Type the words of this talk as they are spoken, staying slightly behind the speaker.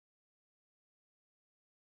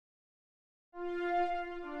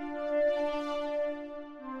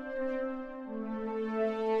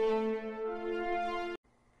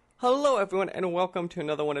Hello everyone and welcome to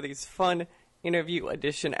another one of these fun interview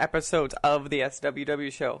edition episodes of the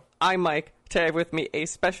SWW show. I'm Mike. Today with me a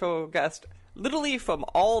special guest, literally from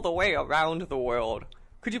all the way around the world.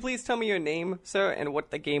 Could you please tell me your name, sir, and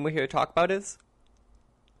what the game we're here to talk about is?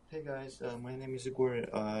 Hey guys, my name is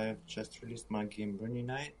Igor. I've just released my game Burning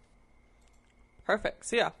Night.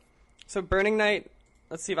 Perfect. So Burning Night,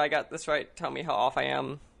 let's see if I got this right. Tell me how off I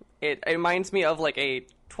am. It reminds me of like a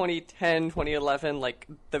 2010, 2011, like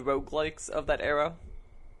the roguelikes of that era.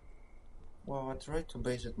 Well, I tried to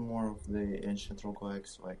base it more of the ancient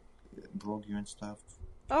roguelikes, like Brogue and stuff.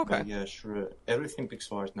 Okay. But yeah, sure. Everything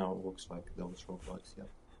pixel art now looks like those roguelikes, yeah.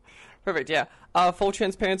 Perfect, yeah. Full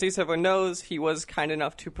transparency, so everyone knows, he was kind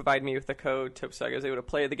enough to provide me with the code so I was able to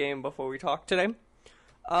play the game before we talked today.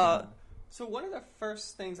 So one of the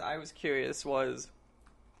first things I was curious was,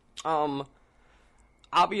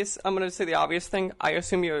 obvious. I'm going to say the obvious thing. I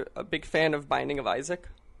assume you're a big fan of Binding of Isaac?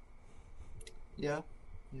 Yeah,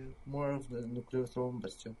 more of the Nuclear Throne,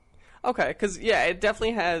 but still. Okay, because, yeah, it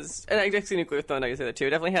definitely has, and I guess Nuclear Throne, I can say that too,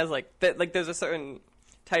 it definitely has, like, there's a certain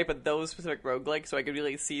type of those specific roguelike, so I could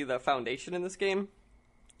really see the foundation in this game,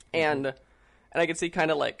 and I could see kind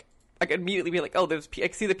of, like, I could immediately be like, oh, I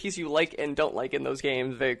can see the piece you like and don't like in those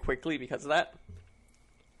games very quickly because of that.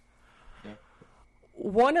 Yeah.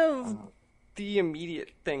 One of the immediate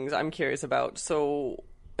things I'm curious about, so,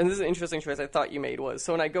 and this is an interesting choice I thought you made, was,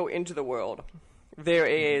 so when I go into the world, there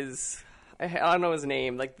is, I don't know his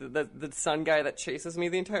name, like the sun guy that chases me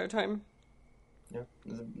the entire time. Yeah,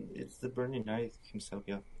 it's the Burning Knight himself,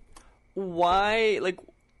 yeah. Why, like,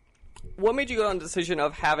 what made you go on the decision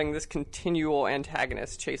of having this continual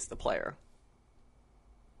antagonist chase the player?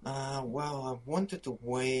 Well, I wanted a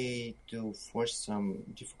way to force some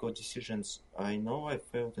difficult decisions. I know I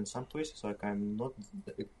failed in some places, like I'm not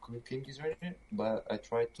a good game designer, but I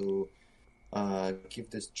try to give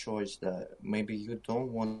this choice that maybe you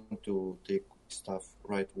don't want to take stuff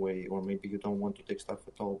right away, or maybe you don't want to take stuff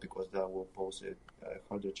at all because that will pose a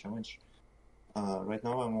harder challenge. Right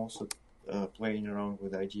now I'm also playing around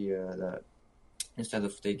with the idea that instead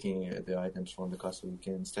of taking the items from the castle, you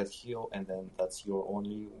can instead heal, and then that's your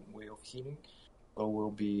only way of healing. So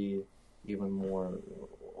will be even more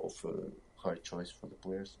of a hard choice for the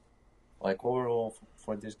players. Like overall,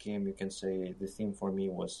 for this game, you can say the theme for me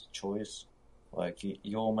was choice. Like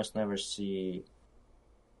you almost never see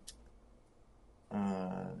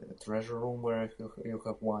a treasure room where you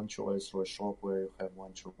have one choice, or a shop where you have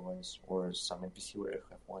one choice, or some NPC where you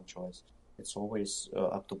have one choice. It's always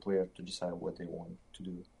up to player to decide what they want to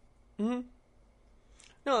do. Mm-hmm.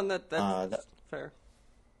 No, and that's fair.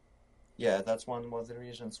 Yeah, that's one of the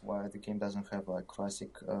reasons why the game doesn't have like classic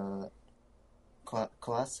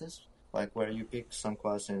classes, like where you pick some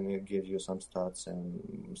class and it gives you some stats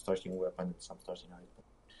and starting weapon and some starting item.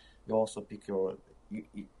 You also pick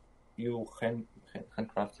you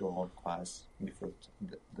handcraft your own class before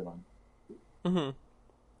the run. Mm-hmm.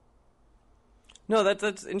 No,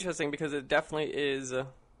 that's interesting because it definitely is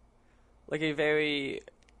like a very...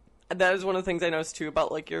 That is one of the things I noticed too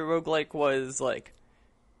about like your roguelike was like...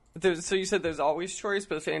 So you said there's always choice,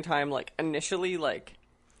 but at the same time, like initially, like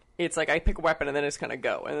it's like I pick a weapon and then it's kind of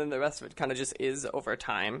go, and then the rest of it kind of just is over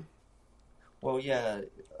time. Well, yeah,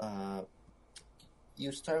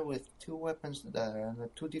 you start with two weapons that are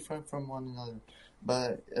too different from one another,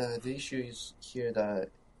 but the issue is here that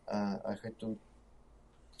I had to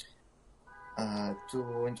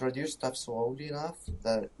introduce stuff slowly enough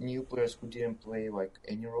that new players who didn't play like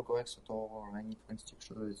any roguelikes at all or any twin-stick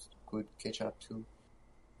shooters could catch up to.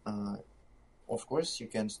 Of course, you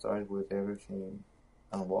can start with everything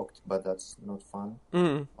unlocked, but that's not fun.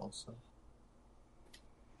 Also,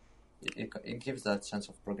 it gives that sense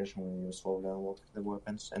of progression when you slowly unlock the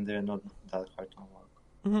weapons, and they're not that hard to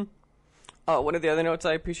unlock. One of the other notes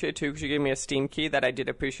I appreciate too, because you gave me a Steam key, that I did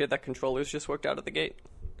appreciate that controllers just worked out of the gate.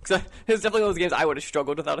 Because it's definitely one of those games I would have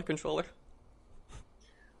struggled without a controller.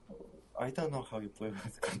 I don't know how you play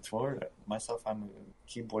with a controller. Myself, I'm a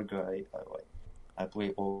keyboard guy. I play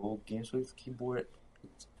all games with keyboard.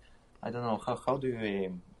 I don't know. How do you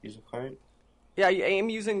aim? Is it hard? Yeah, you aim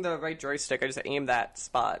using the right joystick. I just aim that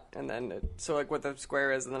spot, and then so like what the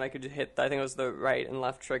square is, and then I could just hit. I think it was the right and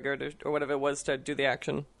left trigger or whatever it was to do the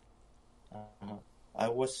action. I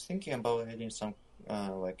was thinking about adding some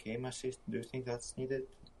like aim assist. Do you think that's needed?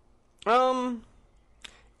 I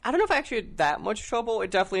don't know if I actually had that much trouble. It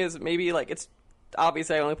definitely is. Maybe like it's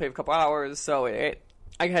obviously I only played a couple hours, so I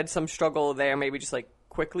had some struggle there. Maybe just like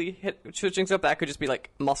quickly switching stuff. That could just be like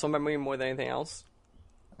muscle memory more than anything else.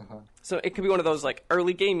 So it could be one of those like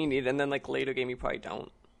early game you need, and then like later game you probably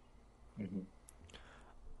don't.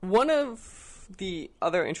 One of the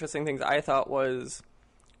other interesting things I thought was,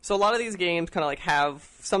 so a lot of these games kind of like have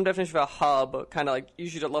some definition of a hub, kind of like you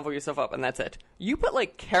should level yourself up, and that's it. You put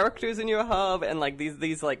like characters in your hub, and like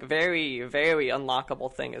these like very, very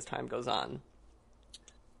unlockable thing as time goes on.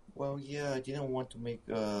 Well, yeah, I didn't want to make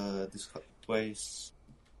this place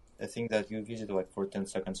a thing that you visit like for 10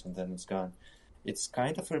 seconds and then it's gone. It's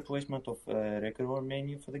kind of a replacement of a regular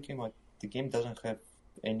menu for the game. Like the game doesn't have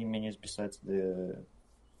any menus besides the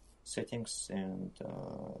settings and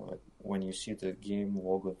like when you see the game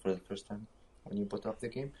logo for the first time when you boot up the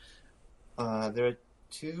game. There are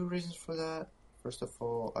two reasons for that. First of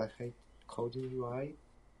all, I hate coding UI.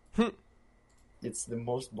 It's the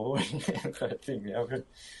most boring thing ever.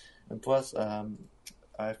 And plus,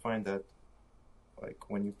 I find that like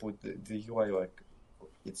when you put the UI, like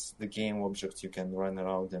it's the game objects, you can run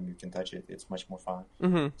around them, you can touch it. It's much more fun.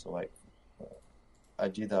 So like I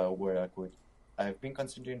did that where I could. I've been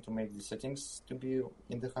considering to make the settings to be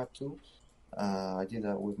in the hub too. I did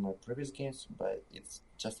that with my previous games, but it's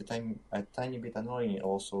just a tiny bit annoying.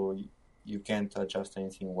 Also, you can't adjust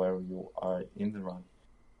anything while you are in the run.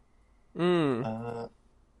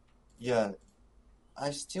 Yeah,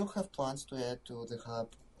 I still have plans to add to the hub.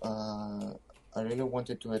 I really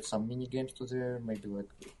wanted to add some mini games to there, maybe like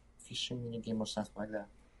fishing mini game or something like that.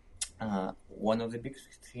 One of the big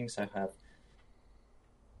things I have,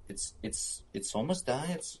 it's almost done.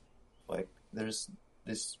 It's like there's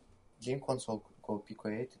this game console called Pico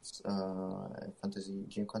 8. It's a fantasy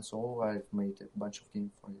game console. I've made a bunch of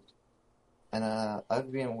games for it. And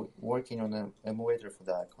I've been working on an emulator for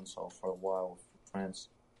that console for a while with friends.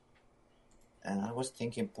 And I was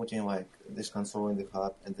thinking putting like this console in the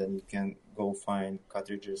hub, and then you can go find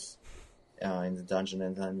cartridges in the dungeon,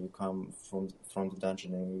 and then you come from the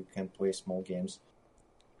dungeon and you can play small games.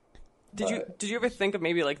 Did you ever think of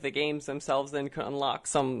maybe like the games themselves then could unlock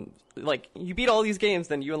some, like you beat all these games,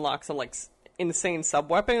 then you unlock some like insane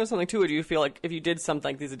sub-weapon or something too? Or do you feel like if you did something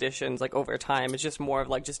like these additions like over time, it's just more of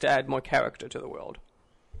like just to add more character to the world?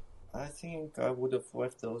 I think I would have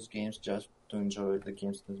left those games just to enjoy the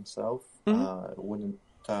games themselves. I wouldn't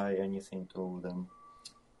tie anything to them.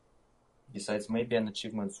 Besides maybe an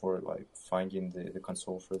achievement for like finding the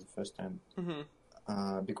console for the first time.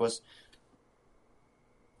 Because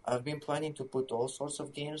I've been planning to put all sorts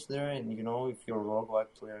of games there, and you know, if you're a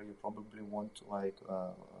roguelike player, you probably want to like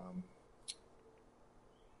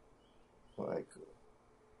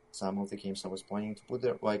some of the games I was planning to put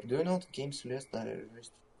there. Like, do you know the game Celeste that I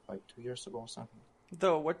released like 2 years ago or something?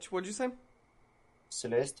 What'd you say?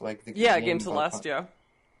 Celeste, like the game Celeste, yeah.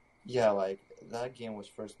 Yeah, like that game was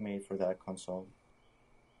first made for that console.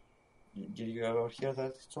 Did you ever hear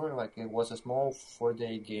that story? Like it was a small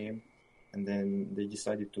 4-day game, and then they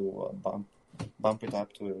decided to bump it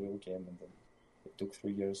up to a real game, and then it took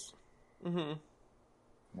 3 years. Yeah.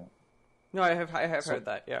 No, I have heard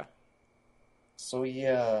that. Yeah. So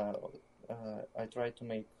yeah, I tried to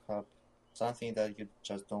make up something that you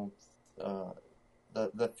just don't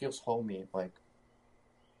that feels homey, like.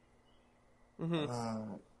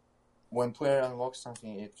 When player unlocks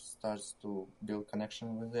something, it starts to build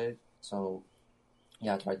connection with it. So,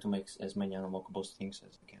 yeah, I try to make as many unlockable things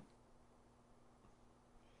as I can.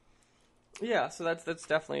 Yeah, so that's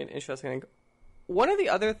definitely an interesting thing. One of the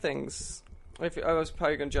other things, if I was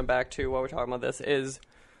probably going to jump back to while we're talking about this, is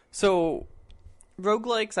so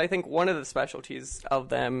roguelikes. I think one of the specialties of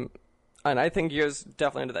them, and I think yours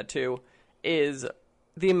definitely into that too, is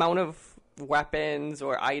the amount of weapons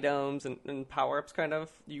or items and power-ups kind of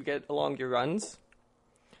you get along your runs.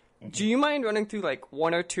 Do you mind running through like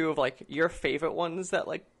one or two of like your favorite ones that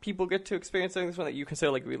like people get to experience during this one that you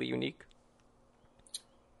consider like really unique?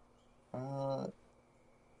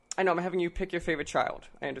 I know I'm having you pick your favorite child.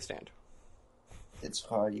 I understand. It's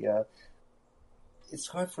hard, yeah. It's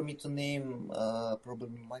hard for me to name probably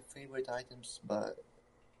my favorite items, but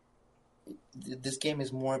this game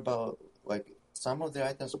is more about like some of the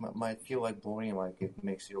items might feel like boring, like it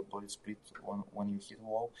makes your body split when you hit a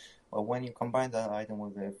wall. But when you combine that item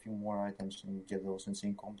with a few more items and you get those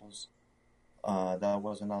insane combos, that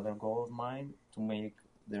was another goal of mine, to make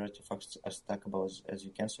the artifacts as stackable as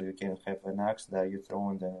you can, so you can have an axe that you throw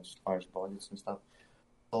and then fires bullets and stuff.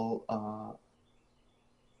 So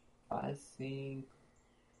I think,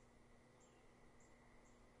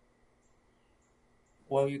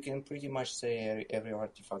 well, you can pretty much say every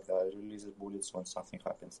artifact that releases bullets when something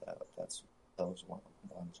happens. Those ones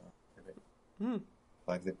are favorite.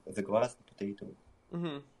 Like the glass, the potato.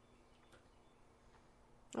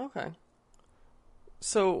 Okay.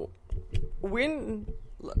 So when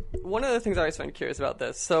one of the things I always find curious about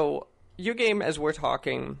this, so your game, as we're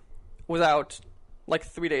talking, was out like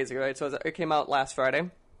 3 days ago, right? So it came out last Friday.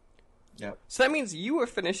 Yeah. So that means you were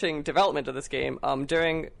finishing development of this game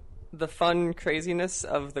during the fun craziness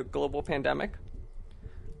of the global pandemic.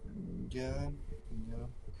 Yeah.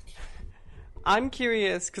 I'm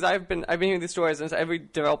curious because I've been hearing these stories, and every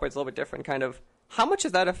developer is a little bit different. Kind of, how much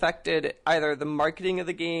has that affected either the marketing of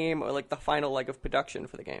the game or like the final leg of production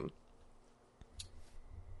for the game?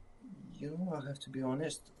 I have to be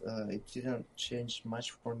honest. It didn't change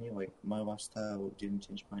much for me. Like my lifestyle didn't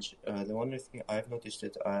change much. The only thing I've noticed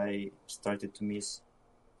that I started to miss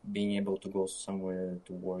being able to go somewhere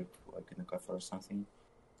to work, like in a cafe or something.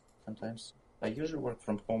 Sometimes I usually work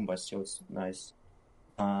from home, but still it's nice.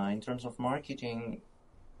 In terms of marketing,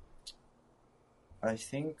 I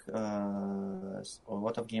think a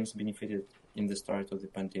lot of games benefited in the start of the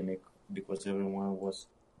pandemic because everyone was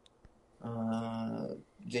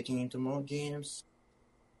getting into more games.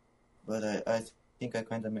 But I think I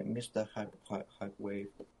kind of missed the hype wave.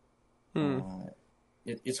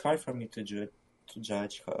 It's hard for me to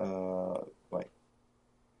judge. Like,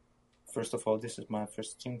 first of all, this is my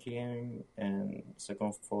first Steam game, and second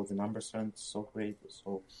of all, the numbers aren't so great.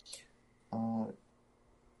 So, I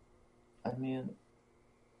mean,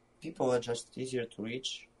 people are just easier to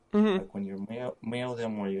reach. Like when you mail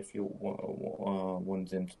them, or if you want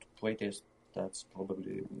them to play test, that's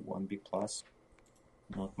probably one big plus.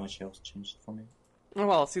 Not much else changed for me.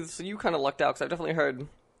 Well, see, so you kind of lucked out because I've definitely heard.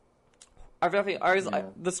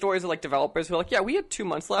 The stories of like developers who are like, yeah, we had 2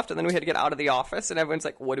 months left, and then we had to get out of the office, and everyone's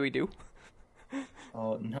like, what do we do?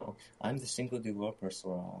 Oh no, I'm the single developer,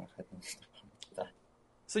 so I had no that.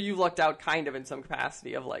 So you lucked out kind of in some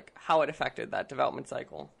capacity of like how it affected that development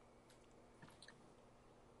cycle.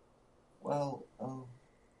 Well,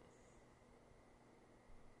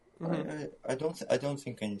 I don't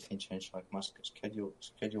think anything changed. Like my schedule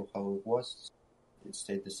how it was, it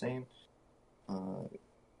stayed the same.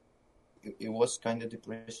 It was kind of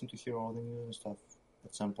depressing to hear all the news and stuff.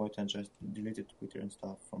 At some point, I just deleted Twitter and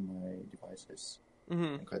stuff from my devices.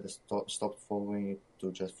 And kind of stopped following it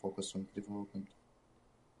to just focus on development.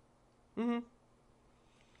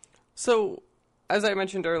 So, as I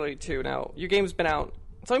mentioned earlier too, now your game's been out.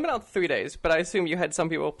 It's only been out 3 days, but I assume you had some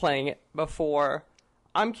people playing it before.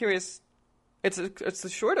 I'm curious. It's a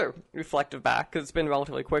shorter reflective back because it's been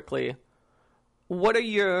relatively quickly. What are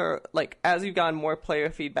your, like, as you've gotten more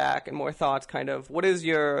player feedback and more thoughts, kind of, what is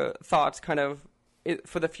your thoughts, kind of,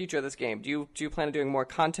 for the future of this game? Do you plan on doing more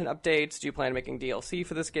content updates? Do you plan on making DLC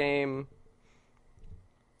for this game?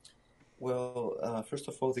 Well, first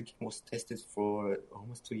of all, the game was tested for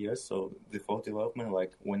almost 2 years, so the whole development,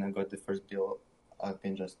 like, when I got the first build, I've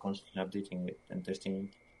been just constantly updating it and testing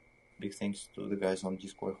it. Big thanks to the guys on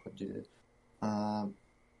Discord who did it.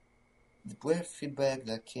 The player feedback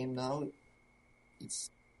that came now,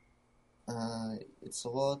 it's a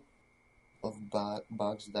lot of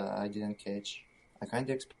bugs that I didn't catch. I kind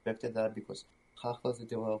of expected that because half of the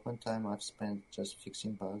development time I've spent just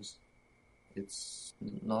fixing bugs. It's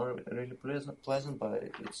not really pleasant, but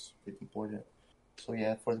it's important. So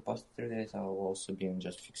yeah, for the past 3 days I've also been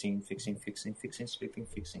just fixing, sleeping,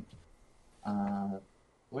 fixing.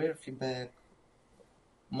 Player feedback,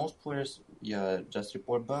 most players, just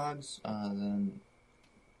report bugs, then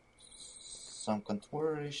some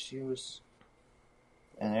controller issues,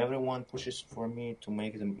 and everyone pushes for me to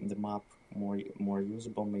make the map more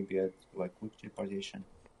usable, maybe at like quick repartition.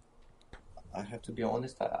 I have to be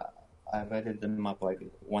honest, I've added the map like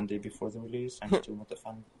 1 day before the release. I'm still not a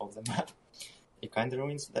fan of the map. It kind of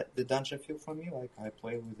ruins the dungeon feel for me, like I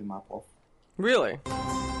play with the map off. Really?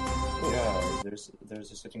 Yeah,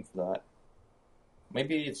 there's a setting for that.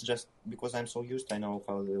 Maybe it's just because I'm so used, I know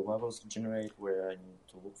how the levels generate, where I need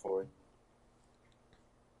to look for it.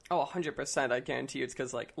 Oh, 100%, I guarantee you it's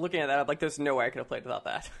because, like, looking at that, I'm like, there's no way I could have played without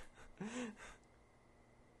that.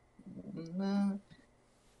 Nah.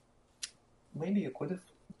 Maybe you could have,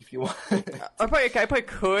 if you want. I probably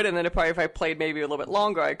could, and then if I played maybe a little bit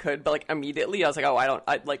longer, I could, but, like, immediately, I was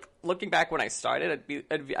like, like, looking back when I started,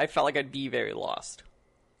 I felt like I'd be very lost.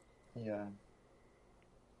 Yeah.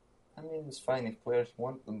 I mean, it's fine. If players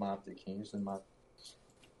want the map, they can use the map.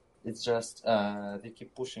 It's just, they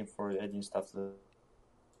keep pushing for adding stuff that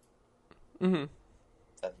we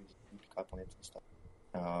pick up on it and stuff.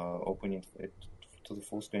 Opening it to the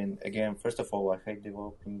full screen. Again, first of all, I hate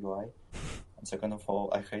developing UI. And second of all,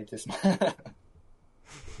 I hate this map.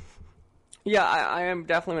 Yeah, I am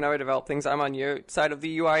definitely, whenever I develop things, I'm on your side of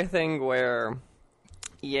the UI thing where,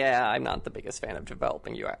 yeah, I'm not the biggest fan of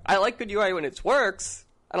developing UI. I like good UI when it works.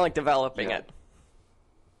 I don't like developing it.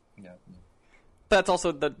 Yeah. That's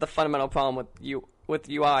also the fundamental problem with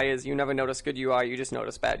UI is you never notice good UI, you just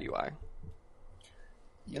notice bad UI.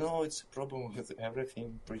 It's a problem with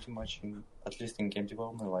everything, pretty much, at least in game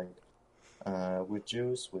development, like with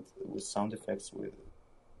juice, with sound effects, with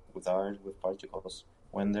art, with particles.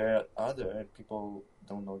 When they're other, people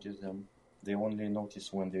don't notice them. They only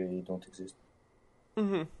notice when they don't exist.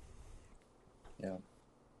 Mm-hmm. Yeah.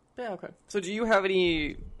 Yeah, okay. So do you have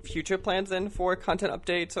any future plans then for content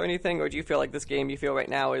updates or anything, or do you feel like this game you feel right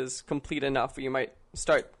now is complete enough where you might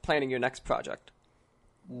start planning your next project?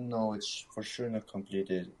 No, it's for sure not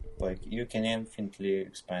completed. Like, you can infinitely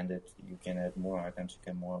expand it. You can add more items. You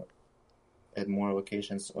can add more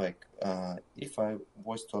locations. Like, if I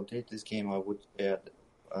was to update this game, I would add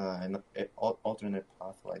an alternate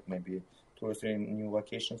path, like maybe 2 or 3 new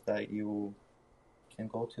locations that you can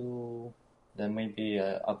go to. Then maybe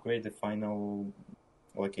upgrade the final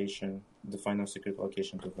location, the final secret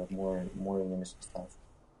location, to have more enemies and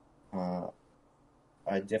stuff.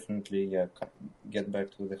 I definitely get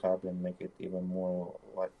back to the hub and make it even more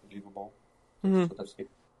livable. Mm-hmm. So that's it.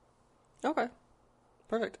 Okay,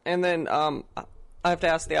 perfect. And then I have to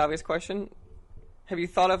ask the obvious question: have you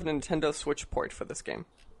thought of a Nintendo Switch port for this game?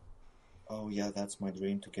 Oh yeah, that's my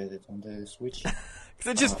dream, to get it on the Switch.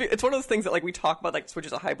 Because it's one of those things that, like, we talk about, like, Switch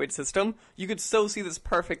is a hybrid system. You could so see this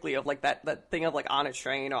perfectly of, like, that thing of, like, on a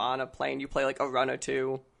train or on a plane, you play, like, a run or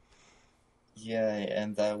two. Yeah,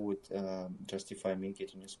 and that would justify me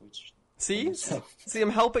getting a Switch. See? See, I'm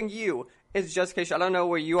helping you. It's just in case, I don't know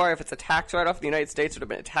where you are, if it's a tax write-off. The United States would have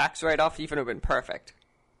been a tax write-off, even would have been perfect.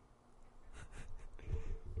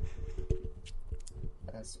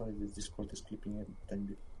 Sorry, the Discord is clipping it a tiny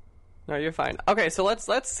bit. No, you're fine. Okay, so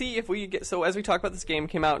let's see if we get... So as we talked about, this game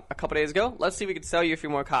came out a couple days ago. Let's see if we can sell you a few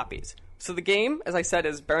more copies. So the game, as I said,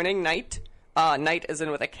 is Burning Night. Night is in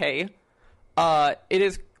with a K. It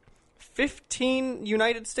is 15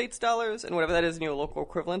 United States dollars, and whatever that is in your local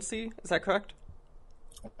equivalency. Is that correct?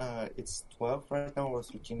 It's 12 right now, or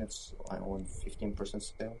 13. It's on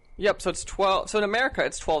 15% sale. Yep, so it's 12. So in America,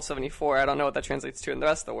 it's $12.74. I don't know what that translates to in the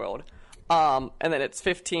rest of the world. And then it's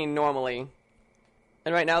 15 normally.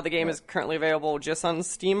 And right now, the game is currently available just on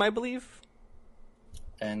Steam, I believe.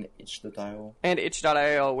 And itch.io. And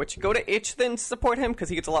itch.io, which go to itch then to support him, because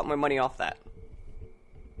he gets a lot more money off that.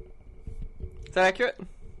 Is that accurate?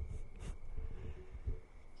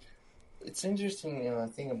 It's interesting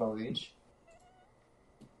thing about itch.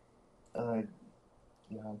 Yeah.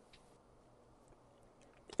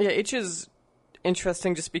 Yeah, itch is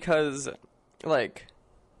interesting just because, like,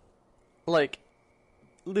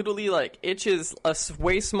 literally, like, itch is a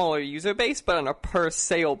way smaller user base, but on a per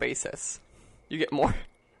sale basis, you get more.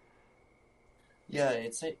 Yeah,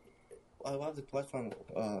 I love the platform,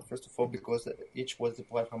 first of all, because itch was the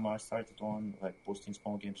platform I started on, like, posting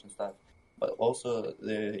small games and stuff. But also,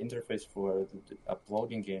 the interface for the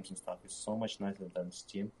uploading games and stuff is so much nicer than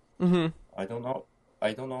Steam. Mm-hmm. I don't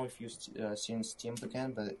know if you've seen Steam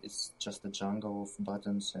again, but it's just a jungle of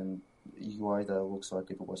buttons and UI that looks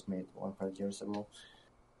like it was made 100 years ago.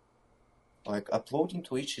 Like, uploading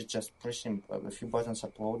to itch is just pressing a few buttons,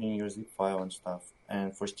 uploading your zip file and stuff.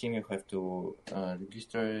 And for Steam, you have to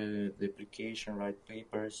register the application, write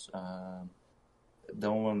papers,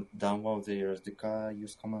 download the SDK,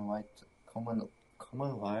 use command line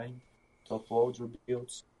to upload your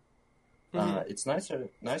builds. Mm-hmm. It's nicer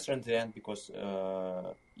in the end because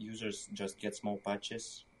users just get small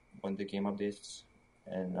patches when the game updates,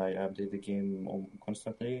 and I update the game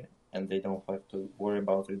constantly, and they don't have to worry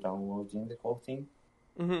about re-downloading the whole thing.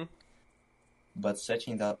 Mm-hmm. But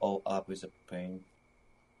setting that all up is a pain.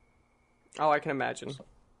 Oh, I can imagine.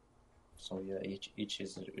 So yeah, each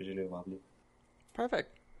is really lovely.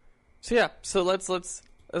 Perfect. So yeah, so let's as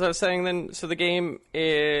I was saying then, so the game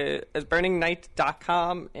is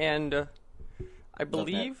burningnight.com, and I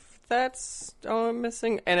believe that's all I'm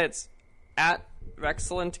missing, and it's at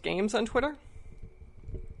Rexcellent Games on Twitter.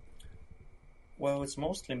 Well, it's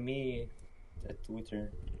mostly me at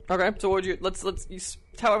Twitter. Okay, so would you let's you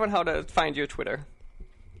tell everyone how to find your Twitter.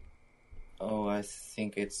 Oh, I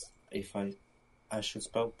think it's, if I should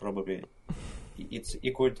spell probably. It's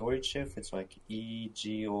Igor Dorichev. It's like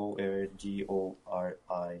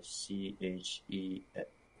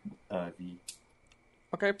EGORDORICHEV.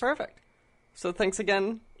 Okay, perfect. So thanks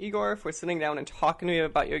again, Igor, for sitting down and talking to me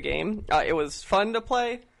about your game. It was fun to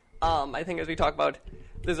play. I think as we talk about,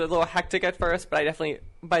 there's a little hectic at first, but I definitely,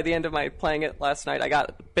 by the end of my playing it last night, I got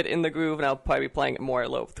a bit in the groove, and I'll probably be playing it more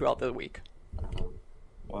throughout the week.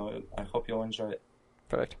 Well, I hope you'll enjoy it.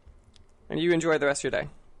 Perfect. And you enjoy the rest of your day.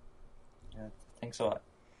 Yeah, thanks a lot.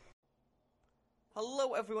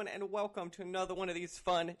 Hello, everyone, and welcome to another one of these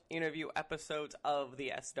fun interview episodes of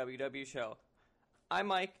the SWW show. I'm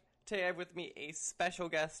Mike. Today I have with me a special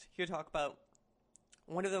guest here to talk about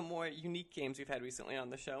one of the more unique games we've had recently on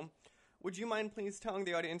the show. Would you mind please telling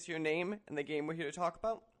the audience your name and the game we're here to talk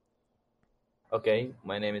about? Okay,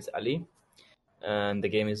 my name is Ali, and the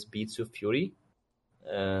game is Beats of Fury.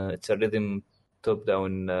 It's a rhythm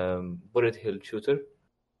top-down bullet hell shooter.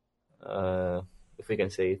 If we can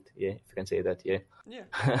say it, yeah. If we can say that, yeah. Yeah.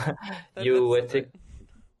 You That's take,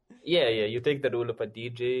 right. You take the role of a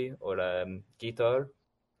DJ or a guitar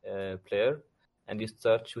player, and you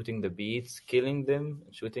start shooting the beats, killing them,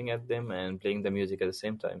 shooting at them, and playing the music at the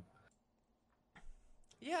same time.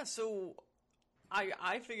 Yeah, so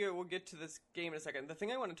I figure we'll get to this game in a second. The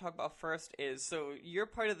thing I want to talk about first is, so you're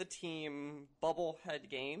part of the team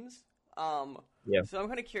Bubblehead Games. Yeah. So I'm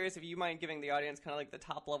kind of curious if you mind giving the audience kind of like the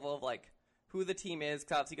top level of like who the team is,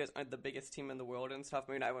 because obviously you guys aren't the biggest team in the world and stuff.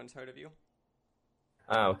 Maybe not everyone's heard of you.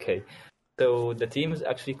 Okay. So the team is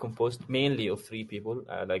actually composed mainly of three people.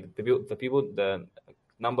 The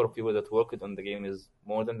number of people that worked on the game is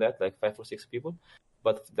more than that, like 5 or 6 people.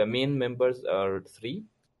 But the main members are three.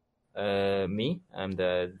 Me, I'm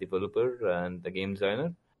the developer and the game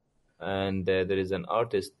designer. And there is an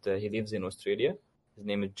artist. He lives in Australia. His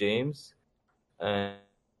name is James. And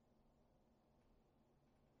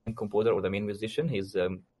composer or the main musician, he's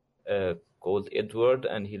called Edward,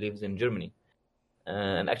 and he lives in Germany.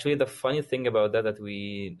 And actually, the funny thing about that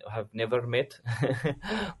we have never met,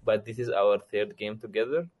 but this is our third game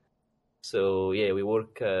together. So yeah, we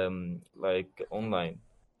work like online,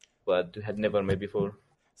 but we had never met before.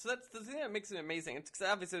 So that's the thing that makes it amazing. It's because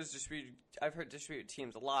obviously there's I've heard distributed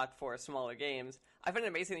teams a lot for smaller games. I find it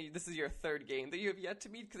amazing that this is your third game that you have yet to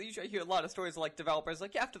meet, because usually I hear a lot of stories of like developers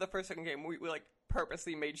like, yeah, after the first second game we like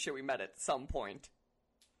purposely made sure we met at some point.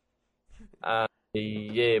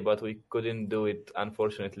 Yeah, but we couldn't do it,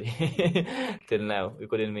 unfortunately. Till now, we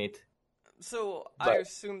couldn't meet. So I But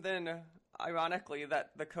assume then, ironically,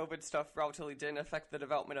 that the COVID stuff relatively didn't affect the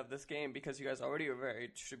development of this game because you guys already were very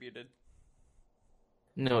distributed.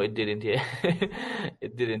 no, it didn't. Yeah,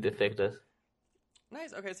 it didn't affect us.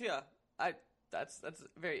 Nice. Okay, so yeah, that's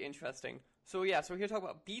very interesting. So yeah, so we're here to talk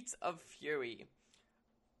about Beats of Fury.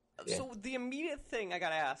 Yeah. So the immediate thing I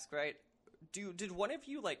gotta ask, right? Did one of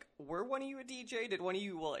you were one of you a DJ? Did one of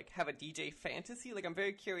you like have a DJ fantasy? Like, I'm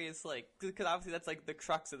very curious, like, because obviously that's like the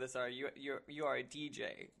crux of this. You are a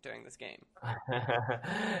DJ during this game?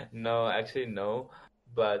 No, actually, no.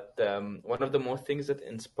 But one of the more things that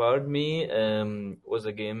inspired me was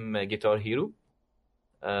the game Guitar Hero.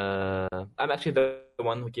 I'm actually the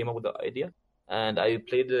one who came up with the idea, and I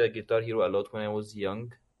played Guitar Hero a lot when I was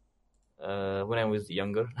younger. And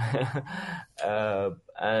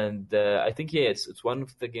I think it's one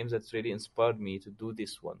of the games that's really inspired me to do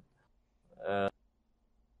this one.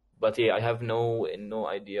 But yeah, I have no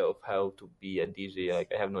idea of how to be a DJ.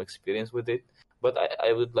 Like, I have no experience with it, but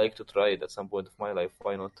I would like to try it at some point of my life.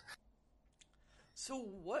 Why not? So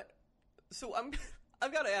what? So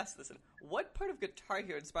I've got to ask this. What part of Guitar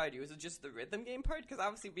Hero inspired you? Is it just the rhythm game part? Because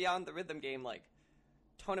obviously beyond the rhythm game, like,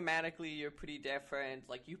 tonomatically you're pretty different.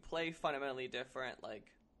 Like, you play fundamentally different.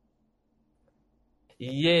 Like,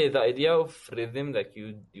 Yeah, the idea of rhythm, like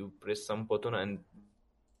you press some button, and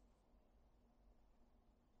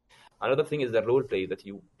another thing is the role play, that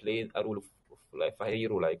you play a role of like a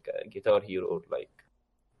hero, like a Guitar Hero, or like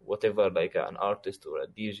whatever, like an artist or a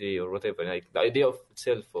DJ or whatever. Like, the idea of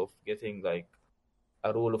itself of getting like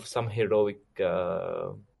a role of some heroic,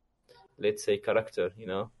 let's say, character,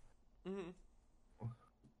 mhm.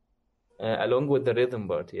 along with the rhythm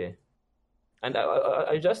part, yeah. And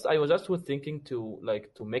I was just thinking to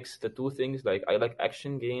mix the two things. Like, I like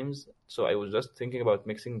action games, so I was just thinking about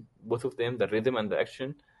mixing both of them, the rhythm and the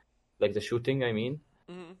action, like the shooting, I mean.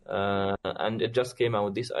 And it just came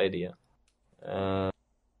out this idea.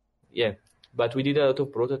 Yeah, but we did a lot of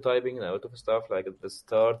prototyping and a lot of stuff. Like, at the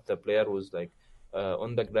start, the player was like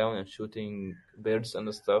on the ground and shooting birds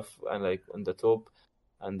and stuff, and like on the top,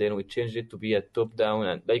 and then we changed it to be a top down,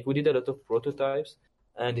 and like we did a lot of prototypes,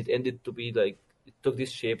 and it ended to be like it took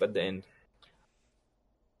this shape at the end.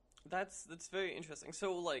 That's very interesting.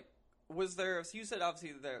 So, like, was there? So you said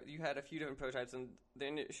obviously there you had a few different prototypes, and the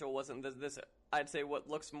initial wasn't this. I'd say what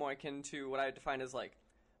looks more akin to what I define as like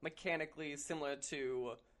mechanically similar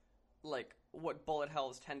to like what bullet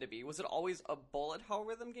hells tend to be. Was it always a bullet hell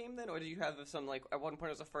rhythm game then, or did you have some like at one point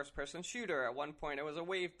it was a first person shooter, at one point it was a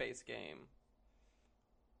wave based game?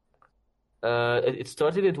 It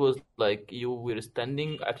started. It was like you were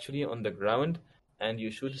standing actually on the ground, and you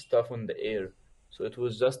shoot stuff on the air. So it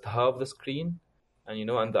was just half the screen,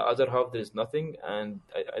 and the other half there is nothing. And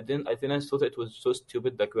I think I thought it was so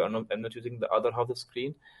stupid, like I'm not using the other half of the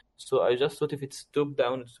screen. So I just thought if it's top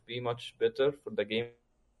down, it would be much better for the game.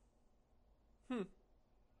 Hmm.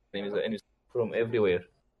 And it's from everywhere.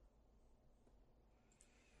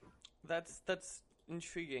 That's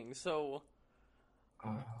intriguing. So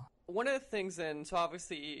Uh, one of the things then, so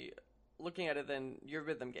obviously looking at it then, your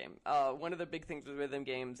rhythm game. One of the big things with rhythm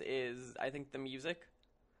games is, I think, the music.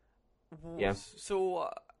 Yeah. So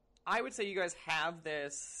I would say you guys have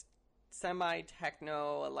this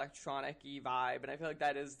semi-techno, electronic-y vibe, and I feel like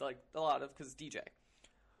that is like a lot of, because DJ.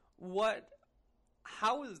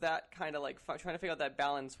 How is that kind of like trying to figure out that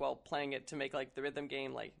balance while playing it to make like the rhythm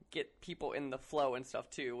game like get people in the flow and stuff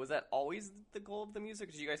too? Was that always the goal of the music,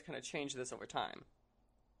 or did you guys kind of change this over time?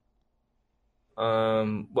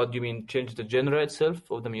 What do you mean, change the genre itself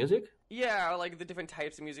of the music? Yeah, or like the different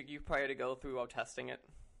types of music you probably had to go through while testing it.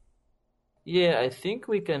 Yeah, I think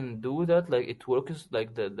we can do that. Like it works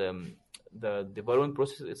like the development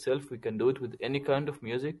process itself. We can do it with any kind of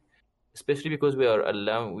music, especially because we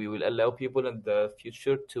will allow people in the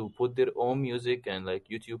future to put their own music and like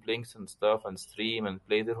YouTube links and stuff and stream and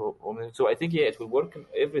play their own music. So I think yeah, it will work in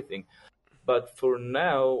everything. But for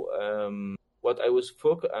now, what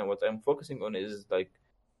I'm focusing on is like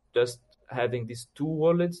just having these two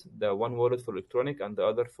wallets, the one wallet for electronic and the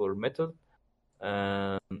other for metal,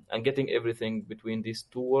 and getting everything between these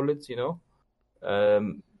two wallets,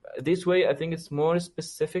 this way I think it's more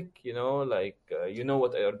specific, like you know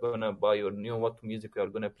what you're gonna buy or you know what music you are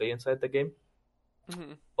gonna play inside the game.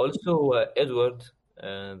 Mm-hmm. Also, Edward,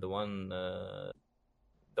 the one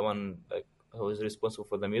like who is responsible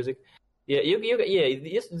for the music. Yeah,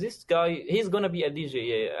 this guy, he's gonna be a DJ.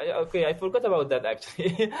 Yeah, okay, I forgot about that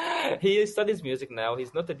actually. He studies music now.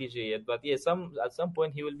 He's not a DJ yet, but yeah, at some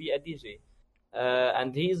point he will be a DJ.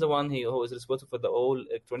 And he's the one who is responsible for the all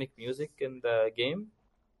electronic music in the game.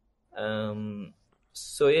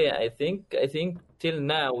 So yeah, I think till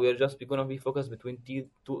now we are just gonna be focused between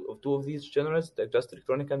two of these genres, like just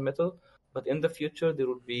electronic and metal. But in the future, there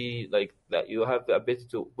will be like that you have the ability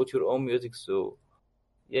to put your own music. So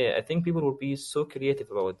yeah, I think people will be so creative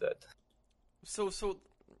about that. So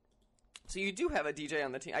you do have a DJ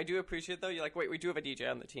on the team. I do appreciate though. You're like, wait, we do have a DJ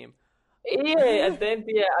on the team. Yeah, at the end,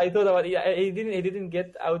 yeah, I thought about it. Yeah, he didn't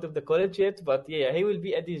get out of the college yet, but yeah, he will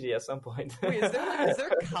be a DJ at some point. Wait, is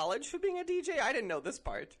there college for being a DJ? I didn't know this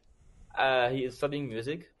part. He is studying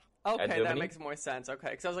music at Okay, that Germany. makes more sense.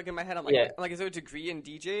 Okay, because I was like in my head, Yeah. I'm like, is there a degree in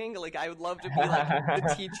DJing? Like, I would love to be like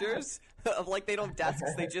the teachers of like they don't have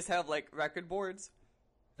desks, they just have like record boards.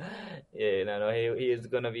 Yeah, no, he is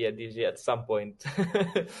gonna be a DJ at some point.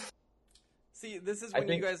 See, this is I when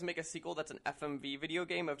think you guys make a sequel that's an FMV video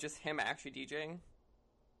game of just him actually DJing.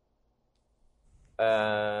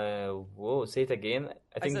 whoa, say it again. I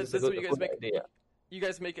I think said this is this is a what you good, guys good make. idea. You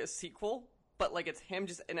guys make a sequel, but like it's him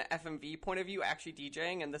just in an FMV point of view actually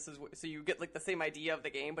DJing, and this is so you get like the same idea of the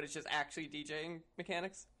game, but it's just actually DJing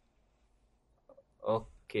mechanics.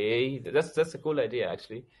 Okay, that's a cool idea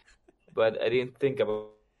actually, but I didn't think about.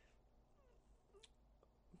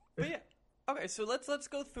 But yeah, okay. So let's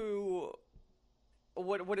go through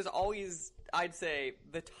what is always, I'd say,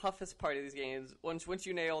 the toughest part of these games. Once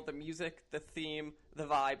you nail the music, the theme, the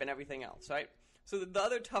vibe, and everything else, right? So the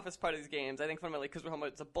other toughest part of these games, I think fundamentally, because we're talking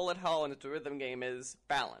about it's a bullet hell and it's a rhythm game, is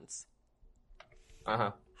balance.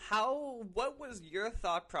 Uh-huh. What was your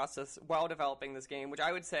thought process while developing this game, which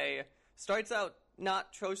I would say starts out not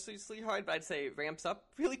atrociously hard, but I'd say ramps up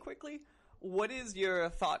really quickly? What was your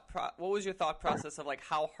thought process of like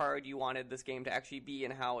how hard you wanted this game to actually be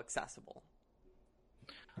and how accessible?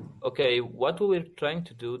 Okay, what we were trying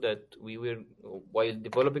to do that we were while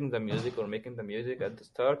developing the music or making the music at the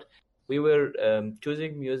start, we were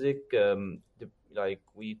choosing music like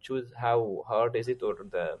we choose how hard is it or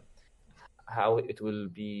how it will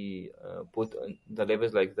be put on the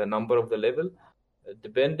levels, like the number of the level,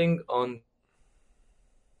 depending on.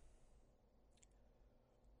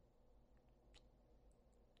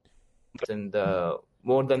 And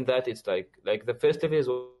more than that, it's like the first level is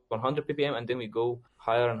 100 ppm, and then we go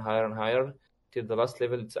higher and higher and higher till the last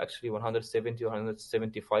level. It's actually 170 or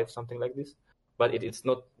 175, something like this. But it's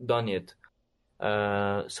not done yet.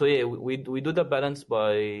 So yeah, we do the balance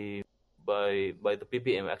by the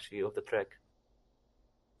ppm actually of the track.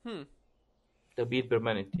 The beat per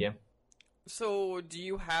minute, yeah. So do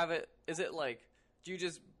you have it? Is it like? Do you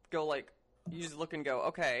just go like? You just look and go,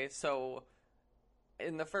 okay, so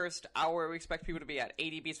in the first hour, we expect people to be at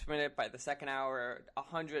 80 beats per minute. By the second hour,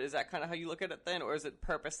 100. Is that kind of how you look at it then? Or is it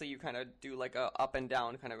purposely you kind of do like a up and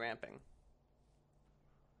down kind of ramping?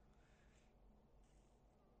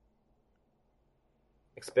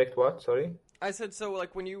 Expect what? Sorry. I said so.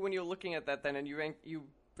 Like when you're looking at that, then and you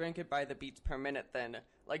rank it by the beats per minute. Then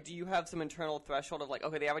like, do you have some internal threshold of like,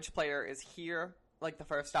 okay, the average player is here like the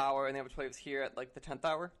first hour, and the average player is here at like the 10th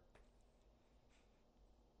hour?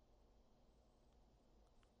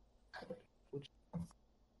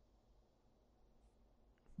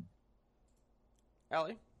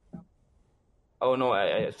 Allie? Oh no,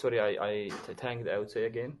 I tanked out. Say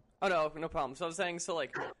again. Oh no problem. So I was saying, so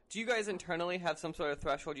like, do you guys internally have some sort of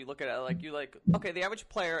threshold you look at it like okay, the average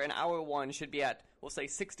player in hour 1 should be at, we'll say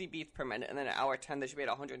 60 beats per minute, and then at hour 10 they should be at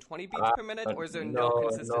 120 beats per minute, or is there no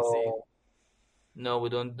consistency? No, we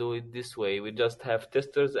don't do it this way. We just have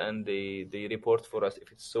testers, and they report for us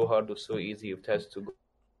if it's so hard or so easy. It has to go.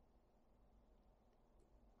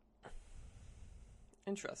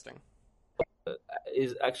 Interesting.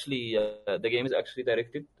 Is actually the game is actually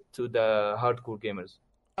directed to the hardcore gamers.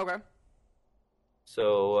 Okay.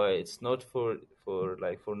 So it's not for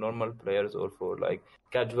normal players or for like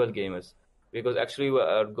casual gamers, because actually we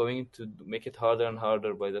are going to make it harder and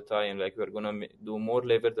harder by the time. Like we're gonna do more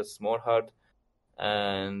levels that's more hard,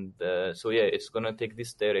 and so yeah, it's gonna take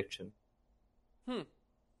this direction.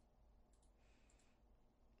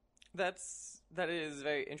 That is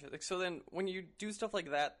very interesting. So then, when you do stuff like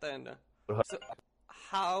that, then so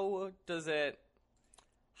how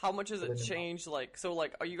much does it change? Like, so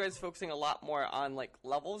like, are you guys focusing a lot more on like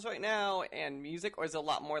levels right now and music, or is it a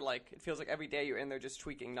lot more like it feels like every day you're in there just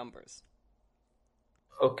tweaking numbers?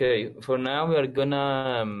 Okay, for now we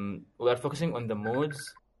are focusing on the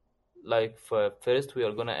modes. Like first we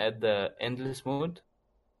are gonna add the endless mode,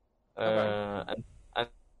 and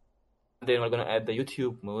then we're gonna add the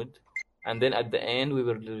YouTube mode, and then at the end we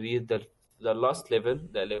will release the last level,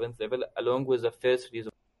 the 11th level, along with the first release.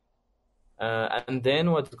 And then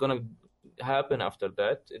what's gonna happen after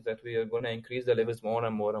that is that we are gonna increase the levels more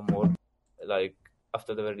and more and more. Like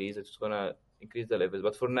after the release, it's gonna increase the levels.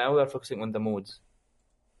 But for now, we are focusing on the modes.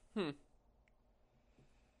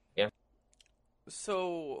 Yeah.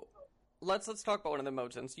 So let's talk about one of the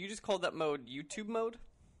modes. And so you just called that mode YouTube mode?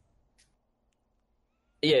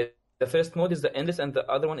 Yeah. The first mode is the endless, and the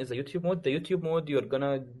other one is the YouTube mode. The YouTube mode, you're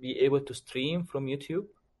gonna be able to stream from YouTube.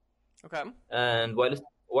 Okay. And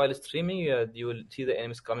while streaming, you will see the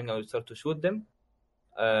enemies coming and you start to shoot them.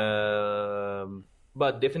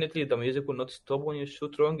 But definitely the music will not stop when you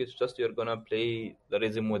shoot wrong. It's just you're gonna play the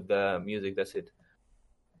rhythm with the music. That's it.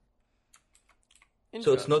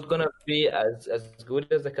 So it's not gonna be as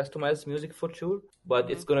good as the customized music for sure, but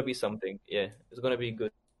it's gonna be something. Yeah, it's gonna be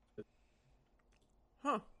good.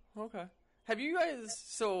 Huh. Okay. Have you guys?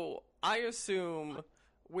 So I assume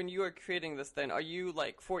when you are creating this, then are you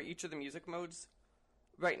like for each of the music modes?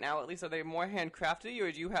 Right now, at least, are they more handcrafted,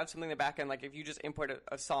 or do you have something in the back end, like if you just import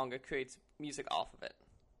a song, it creates music off of it?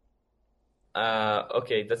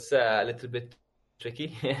 Okay, that's a little bit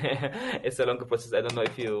tricky. It's a longer process. I don't know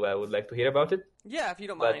if you would like to hear about it. Yeah, if you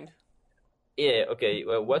don't mind. Yeah, okay.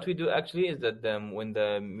 Well, what we do actually is that when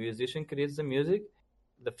the musician creates the music,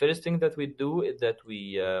 the first thing that we do is that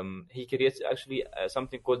he creates actually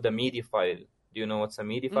something called the MIDI file. Do you know what's a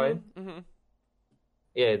MIDI file? Mm-hmm.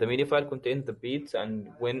 Yeah, the MIDI file contains the beats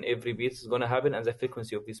and when every beat is going to happen and the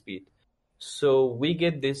frequency of this beat. So we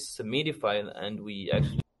get this MIDI file and we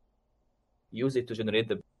actually use it to generate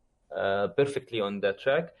the perfectly on the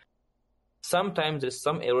track. Sometimes there's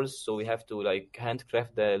some errors, so we have to like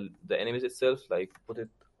handcraft the enemies itself, like put it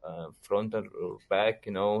frontal or back,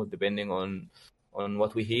 depending on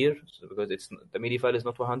what we hear, because the MIDI file is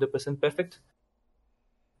not 100% perfect.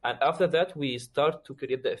 And after that, we start to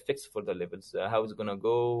create the effects for the levels, how it's gonna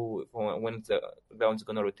go, when the ground's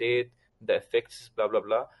gonna rotate, the effects, blah blah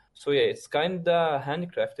blah. So yeah, it's kinda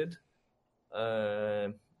handcrafted.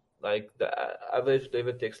 Like the average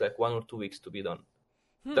level takes like 1 or 2 weeks to be done.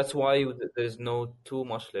 That's why there's no too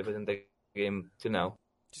much level in the game till now.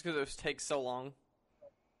 Just because it takes so long.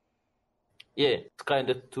 Yeah, it's kind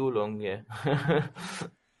of too long. Yeah.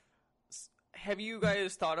 Have you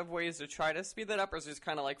guys thought of ways to try to speed that up, or is it just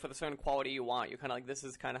kind of like for the certain quality you want, you're kind of like, this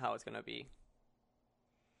is kind of how it's going to be?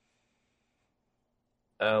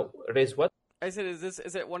 Raise what? I said, is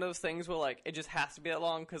it one of those things where like it just has to be that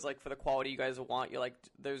long because like for the quality you guys want, you're like,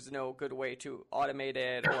 there's no good way to automate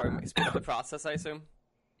it or speed up the process, I assume?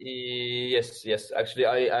 Yes. Actually,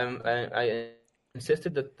 I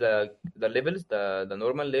insisted that the levels, the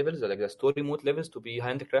normal levels, like the story mode levels, to be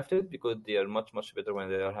handcrafted because they are much better when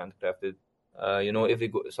they are handcrafted.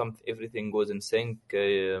 Everything goes in sync.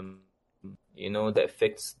 The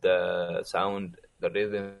effects, the sound, the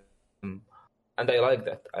rhythm, and I like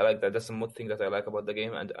that. That's the most thing that I like about the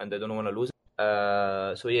game, and I don't want to lose it.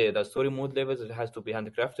 So yeah, the story mode levels, it has to be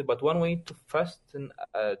handcrafted. But one way to fast the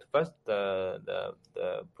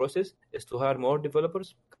process is to hire more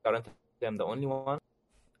developers. Currently, I'm the only one.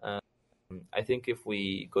 Um, I think if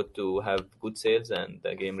we got to have good sales and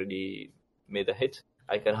the game really made a hit,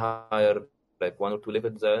 I can hire like one or two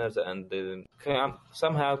level designers and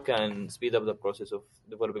somehow can speed up the process of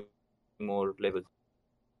developing more levels.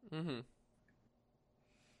 Mm-hmm.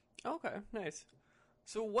 Okay, nice.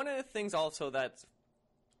 So one of the things also that's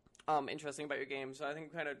interesting about your game, so I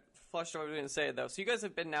think kind of flushed over what we didn't say though. So you guys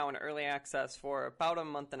have been now in early access for about a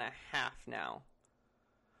month and a half now.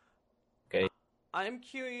 Okay. I'm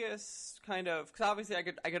curious, kind of, because obviously I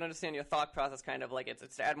could understand your thought process, kind of like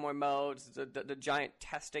it's to add more modes, the giant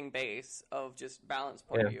testing base of just balance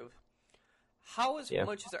point of view. How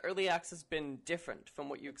much has the early access been different from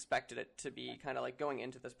what you expected it to be, kind of like going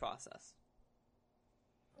into this process?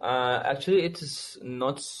 Actually, it is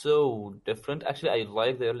not so different. Actually, I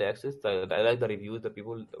like the early access. I like the reviews,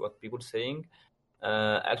 what people saying.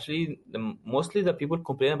 Actually, mostly the people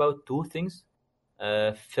complain about two things.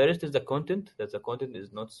 First is the content. That the content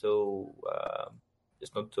is not so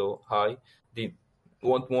it's not so high. They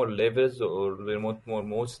want more levels or they want more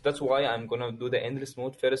modes. That's why I'm gonna do the endless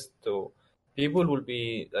mode first. So people will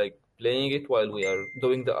be like playing it while we are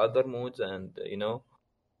doing the other modes, and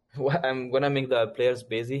I'm gonna make the players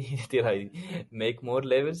busy till I make more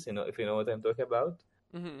levels. If you know what I'm talking about.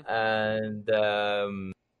 Mm-hmm.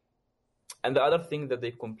 And the other thing that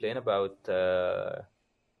they complain about,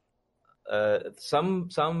 some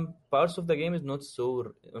parts of the game is not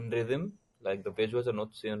so on rhythm, like the visuals are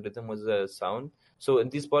not so on rhythm with the sound. So in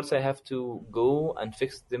these parts, I have to go and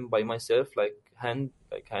fix them by myself, like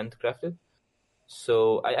handcrafted.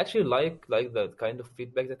 So I actually like the kind of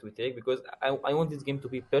feedback that we take, because I want this game to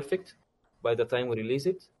be perfect by the time we release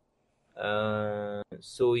it.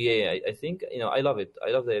 So yeah, I think I love it.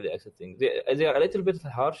 I love the early access thing. They are a little bit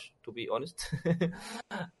harsh, to be honest.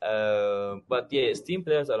 But yeah, Steam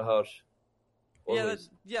players are harsh always.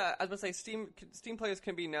 Yeah. I was gonna say Steam players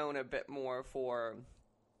can be known a bit more for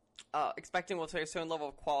expecting, we'll say, a certain level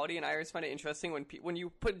of quality, and I always find it interesting when you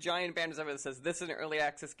put giant banners over that says this is an early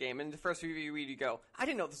access game, and the first review you read, you go, I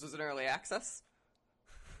didn't know this was an early access,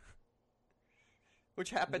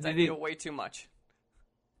 which happens, I feel, way too much.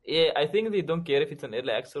 Yeah, I think they don't care if it's an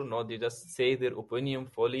early access or not. They just say their opinion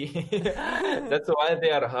fully. That's why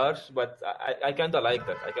they are harsh. But I kind of like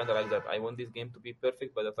that. I want this game to be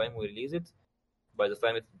perfect by the time we release it. By the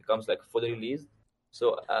time it becomes like fully released.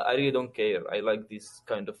 So I really don't care. I like this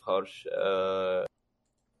kind of harsh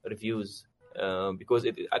reviews because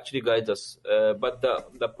it actually guides us. But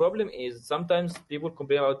the problem is sometimes people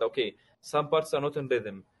complain about, okay, some parts are not in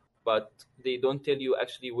rhythm, but they don't tell you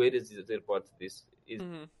actually where is their part. This is.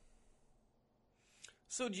 Mm-hmm.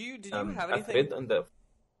 So did you have anything? I've read on the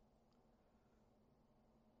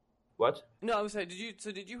what? No, I was saying,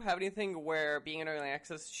 did you have anything where being in early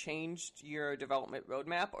access changed your development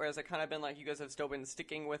roadmap, or has it kind of been like you guys have still been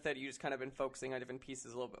sticking with it? You just kind of been focusing on different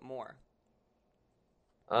pieces a little bit more.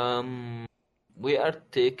 We are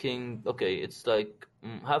taking, okay, it's like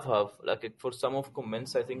half half. Like for some of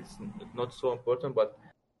comments, I think it's not so important, but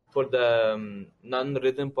for the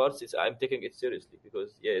non-rhythm parts, I'm taking it seriously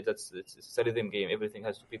because it's a rhythm game. Everything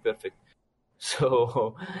has to be perfect.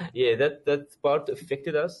 So yeah, that part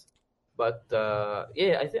affected us, but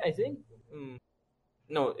yeah, I think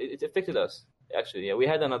no, it affected us actually. Yeah, we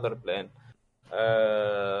had another plan.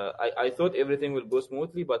 I thought everything will go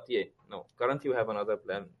smoothly, but yeah, no. Currently, we have another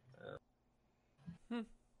plan.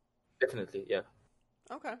 Definitely, yeah.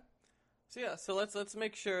 Okay. So let's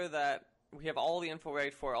make sure that we have all the info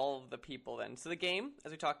right for all of the people then. So the game,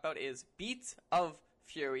 as we talked about, is Beats of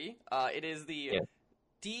Fury. It is the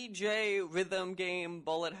DJ rhythm game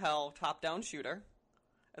bullet hell top-down shooter,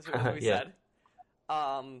 as we said.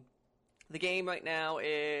 The game right now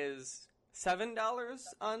is $7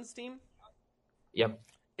 on Steam. Yep.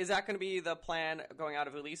 Is that going to be the plan going out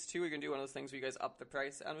of release too? Or are you going to do one of those things where you guys up the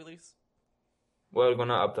price on release? We're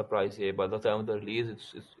gonna up the price here. By the time of the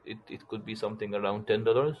release, it could be something around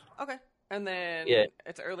 $10. Okay. And then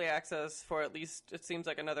it's early access for at least, it seems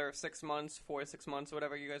like another 6 months, 4 to 6 months,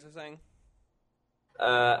 whatever you guys are saying.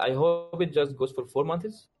 I hope it just goes for 4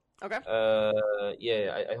 months. Okay.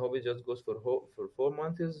 I hope it just goes for 4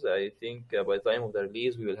 months. I think by the time of the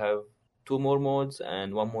release, we will have 2 more modes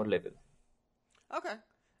and 1 more level. Okay.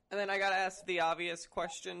 And then I gotta ask the obvious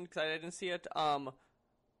question, because I didn't see it.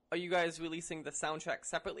 Are you guys releasing the soundtrack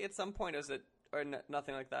separately at some point, or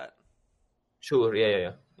nothing like that? Sure,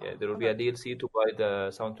 yeah. There will be a DLC to buy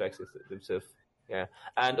the soundtracks themselves. Yeah,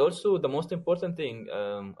 and also the most important thing,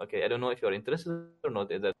 okay, I don't know if you're interested or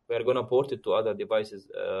not, is that we are gonna port it to other devices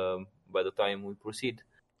by the time we proceed.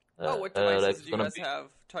 What devices Like do you guys have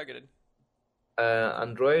targeted?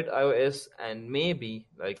 Android, iOS, and maybe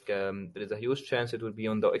there is a huge chance it will be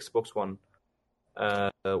on the Xbox One.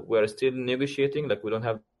 We're still negotiating, like we don't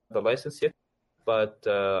have the license yet, but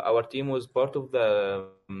our team was part of the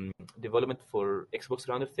development for Xbox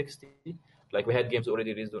 360. Like we had games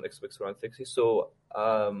already released on Xbox 360, so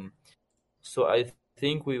I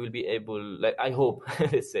think we will be able, like I hope,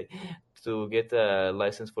 let's say, to get a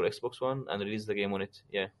license for Xbox One and release the game on it.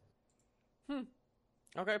 Yeah.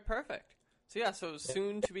 Okay, perfect. So yeah, so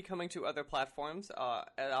soon to be coming to other platforms,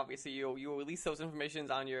 and obviously you will release those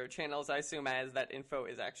informations on your channels, I assume, as that info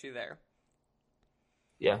is actually there.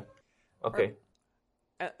 Yeah. Okay.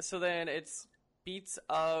 So then it's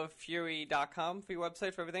beatsoffury.com for your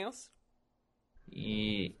website for everything else?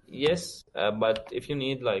 Yes, but if you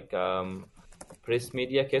need press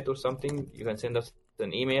media kit or something, you can send us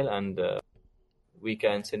an email and we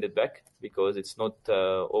can send it back because it's not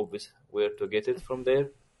obvious where to get it from there.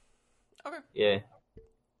 Okay. Yeah.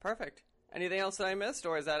 Perfect. Anything else that I missed,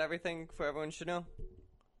 or is that everything for everyone should know?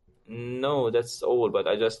 No, that's all. But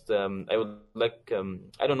I just I would like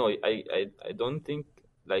I don't know. I don't think,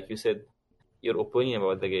 like you said, your opinion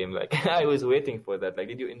about the game. Like I was waiting for that. Like,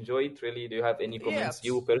 did you enjoy it really? Do you have any comments,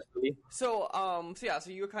 you personally? So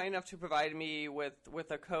you were kind enough to provide me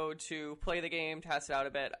with a code to play the game, test it out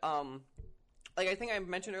a bit. Like I think I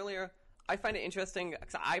mentioned earlier, I find it interesting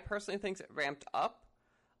because I personally think it ramped up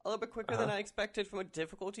a little bit quicker than I expected from a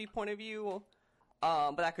difficulty point of view.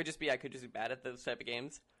 But that could just be I could just be bad at those type of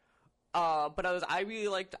games. But I really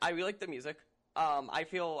liked the music. I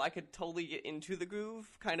feel I could totally get into the groove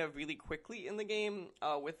kind of really quickly in the game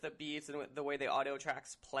with the beats and with the way the audio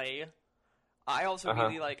tracks play. I also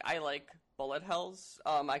really like bullet hells.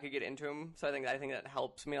 I could get into them, so I think that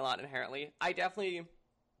helps me a lot inherently. I definitely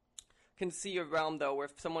can see a realm though where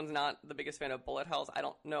if someone's not the biggest fan of bullet hells, I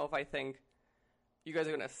don't know if I think you guys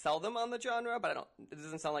are going to sell them on the genre, but it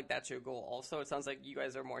doesn't sound like that's your goal also. It sounds like you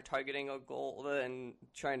guys are more targeting a goal than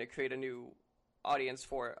trying to create a new audience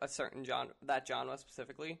for a certain genre, that genre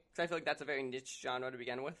specifically. Because I feel like that's a very niche genre to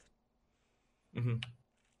begin with. Mm-hmm.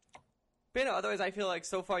 But otherwise I feel like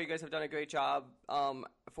so far you guys have done a great job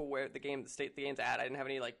for where the game's at. I didn't have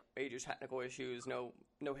any major technical issues, no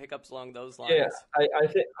hiccups along those lines. Yeah,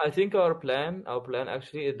 I think our plan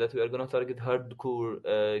actually is that we are gonna target hardcore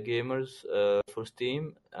gamers for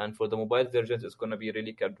Steam, and for the mobile versions it's gonna be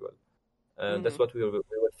really casual. That's what we were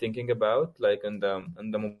thinking about. Like in the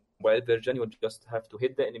mobile version, you just have to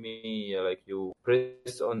hit the enemy, like you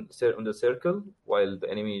press on the circle while the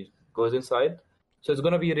enemy goes inside. So it's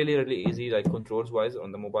gonna be really, really easy, like controls wise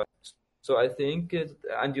on the mobile. So I think,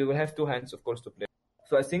 and you will have two hands, of course, to play.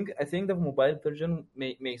 So I think the mobile version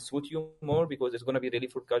may suit you more because it's gonna be really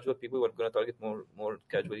for casual people. We're gonna target more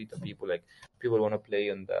casually the people, like people wanna play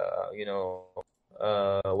in the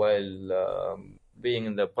while being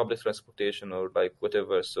in the public transportation or like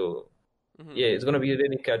whatever. So yeah, it's gonna be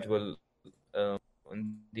really casual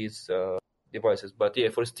on these devices. But yeah,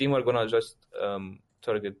 for Steam, we're gonna just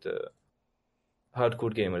target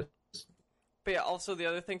hardcore gamers. But yeah, also the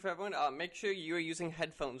other thing for everyone, make sure you are using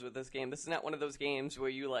headphones with this game. This is not one of those games where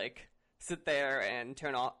you sit there and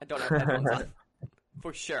don't have headphones on.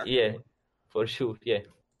 For sure. Yeah, for sure. Yeah.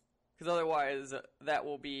 Because otherwise, that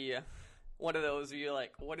will be one of those where you're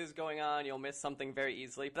like, what is going on? You'll miss something very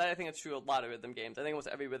easily. But I think it's true of a lot of rhythm games. I think almost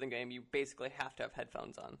every rhythm game, you basically have to have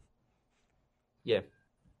headphones on. Yeah.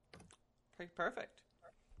 Okay, perfect.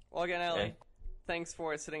 Well, again, Ellie, thanks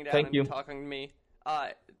for sitting down Thank you. Talking to me.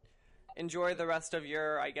 Enjoy the rest of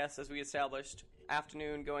your, I guess, as we established,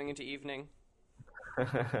 afternoon going into evening.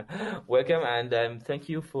 Welcome, and thank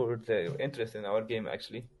you for the interest in our game,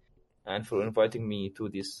 actually, and for inviting me to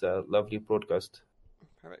this lovely broadcast.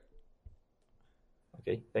 Perfect.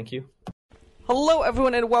 Okay, thank you. Hello,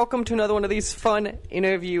 everyone, and welcome to another one of these fun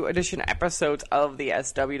interview edition episodes of the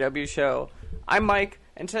SWW show. I'm Mike,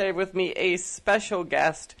 and today with me a special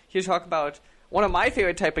guest here to talk about one of my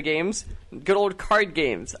favorite type of games, good old card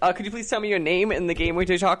games. Could you please tell me your name and the game we're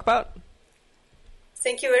going to talk about?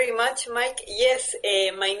 Thank you very much, Mike. Yes,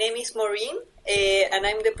 my name is Maureen, and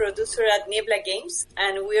I'm the producer at Niebla Games,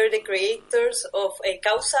 and we are the creators of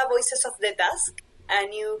Causa, Voices of the Dusk, a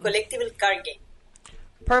new collectible card game.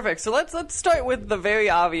 Perfect. So let's start with the very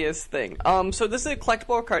obvious thing. So this is a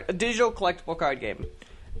digital collectible card game,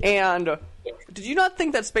 and did you not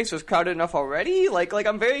think that space was crowded enough already? Like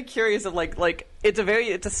I'm very curious of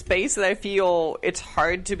it's a space that I feel it's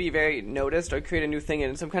hard to be very noticed or create a new thing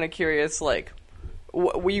in. So I'm kind of curious,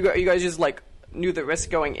 were you guys just knew the risk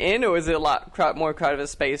going in, or was it a lot more crowded of a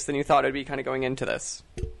space than you thought it'd be kind of going into this?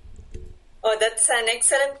 Oh, that's an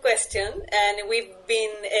excellent question, and we've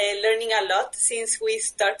been learning a lot since we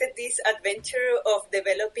started this adventure of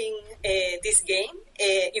developing this game.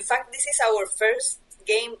 In fact, this is our first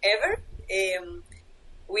game ever.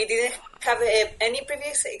 We didn't have any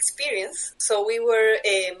previous experience, so we were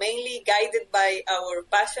mainly guided by our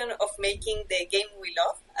passion of making the game we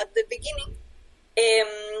love at the beginning.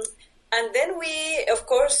 And then we, of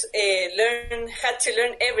course, had to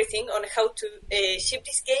learn everything on how to ship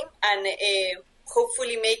this game and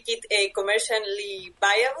hopefully make it commercially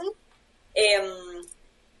viable.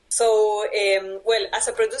 Well, as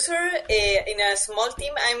a producer in a small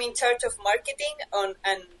team, I'm in charge of marketing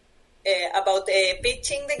about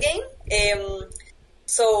pitching the game.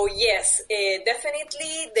 So yes,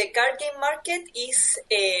 definitely the card game market is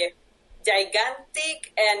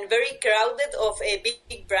gigantic and very crowded of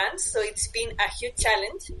big brands, so it's been a huge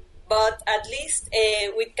challenge. But at least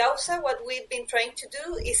with Causa, what we've been trying to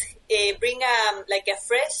do is bring a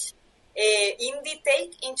fresh indie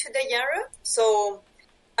take into the genre. So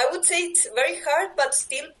I would say it's very hard, but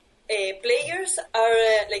still players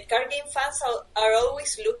are card game fans are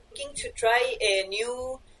always looking to try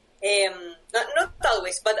new. Not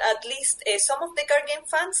always, but at least some of the card game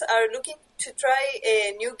fans are looking to try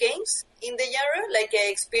new games in the genre,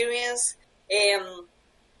 experience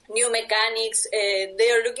new mechanics.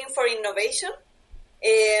 They are looking for innovation.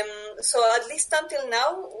 So at least until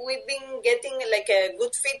now, we've been getting a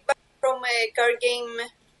good feedback from card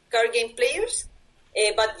game players.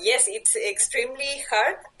 But yes, it's extremely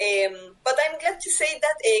hard. But I'm glad to say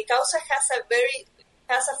that Causa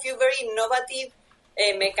has a few very innovative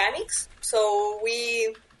mechanics. So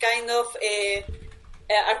we kind of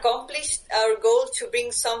accomplished our goal to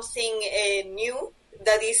bring something new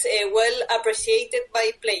that is well appreciated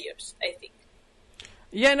by players, I think.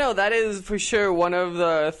 Yeah, no, that is for sure one of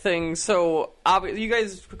the things. So you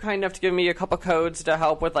guys were kind enough to give me a couple codes to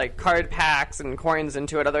help with card packs and coins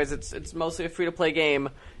into it. Otherwise, it's mostly a free-to-play game.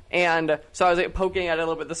 And so I was poking at it a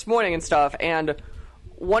little bit this morning and stuff. And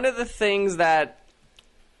one of the things that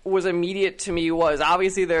was immediate to me was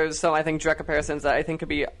obviously there's some, I think, direct comparisons that I think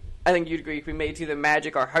you'd agree could be made to either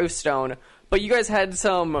Magic or Hearthstone. But you guys had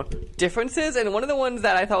some differences, and one of the ones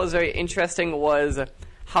that I thought was very interesting was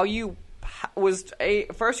how you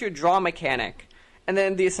first your draw mechanic, and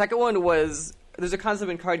then the second one was there's a concept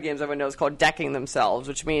in card games everyone knows called decking themselves,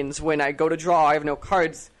 which means when I go to draw, I have no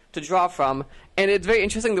cards to draw from, and it's very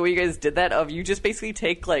interesting the way you guys did that. Of you just basically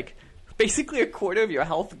take basically a quarter of your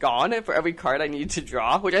health gone for every card I need to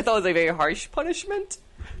draw, which I thought was a very harsh punishment.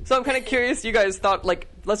 So I'm kind of curious. You guys thought let's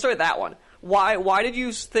start with that one. Why did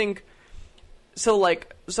you think? So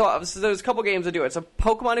there's a couple games that do it. So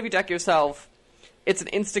Pokemon, if you deck yourself, it's an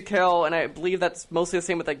insta-kill, and I believe that's mostly the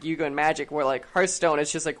same with Yu-Gi-Oh! And Magic, where Hearthstone,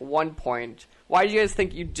 it's just 1 point. Why do you guys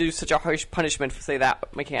think you do such a harsh punishment for, say,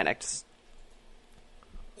 that mechanics?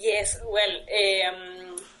 Yes, well,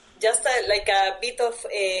 just a bit of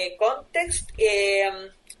context.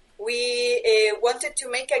 We wanted to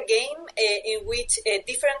make a game in which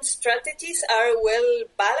different strategies are well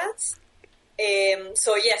balanced.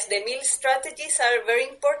 So yes, the meal strategies are very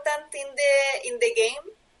important in the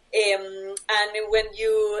game. And when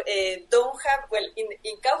you don't have,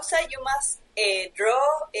 in Causa you must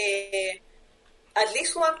draw at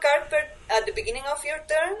least one card at the beginning of your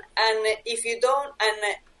turn, and if you don't,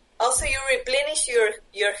 and also you replenish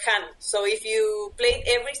your hand. So if you played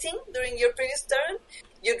everything during your previous turn,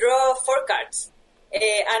 you draw 4 cards.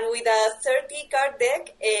 And with a 30 card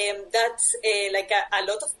deck, that's a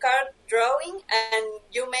lot of card drawing, and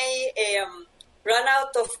you may run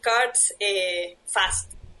out of cards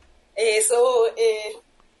fast. So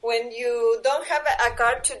when you don't have a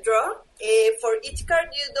card to draw, for each card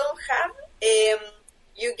you don't have,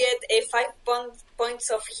 you get 5 points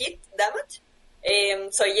of hit damage.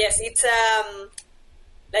 So yes, it's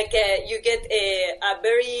you get a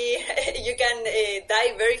very you can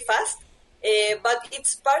die very fast. But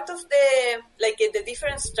it's part of the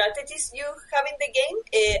different strategies you have in the game.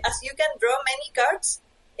 As you can draw many cards,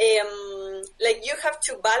 you have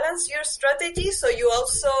to balance your strategy, so you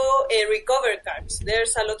also recover cards.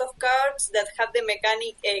 There's a lot of cards that have the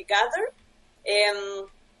mechanic gather.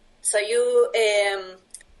 So you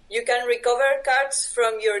can recover cards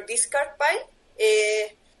from your discard pile.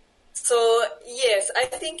 So yes, I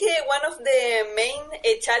think one of the main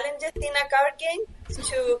challenges in a card game is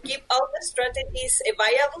to keep all the strategies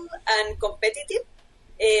viable and competitive.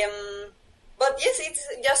 But yes, it's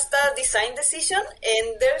just a design decision,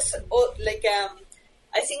 and there's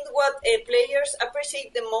I think what players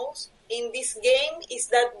appreciate the most in this game is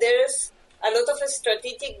that there's a lot of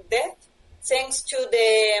strategic depth. thanks to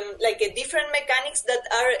the different mechanics that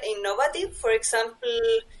are innovative. For example,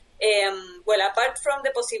 apart from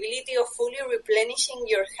the possibility of fully replenishing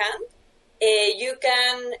your hand, you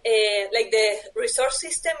can the resource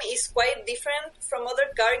system is quite different from other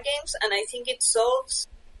card games, and I think it solves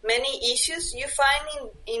many issues you find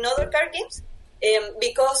in other card games,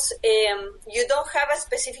 because you don't have a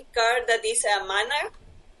specific card that is a mana,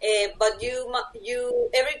 but you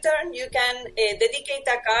every turn you can dedicate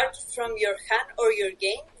a card from your hand or your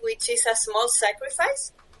game, which is a small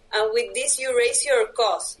sacrifice, and with this you raise your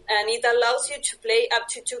cost, and it allows you to play up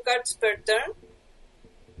to 2 cards per turn,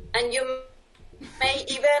 and you may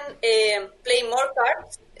even play more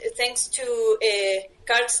cards thanks to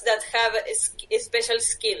cards that have special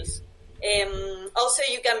skills. Also,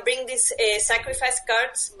 you can bring these sacrifice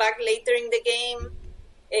cards back later in the game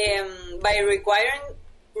by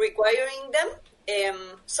requiring them.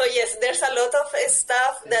 So yes, there's a lot of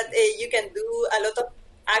stuff that you can do, a lot of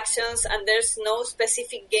actions, and there's no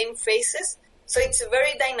specific game phases. So it's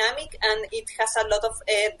very dynamic, and it has a lot of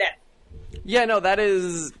depth. Yeah, no, that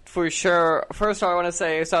is for sure. First of all, I want to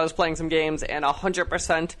say, so I was playing some games, and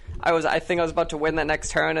 100%, I think I was about to win that next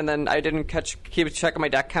turn, and then I didn't keep check on my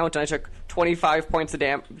deck count, and I took 25 points of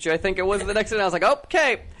damage, I think it was the next turn. I was like,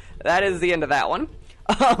 okay, that is the end of that one.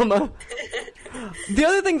 The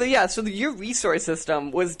other thing so your resource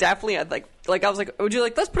system was definitely, like I was like, would you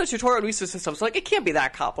let's put a tutorial on resource system, so it can't be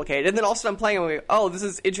that complicated, and then all of a sudden I'm playing, and I'm like, oh, this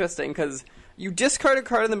is interesting, because you discard a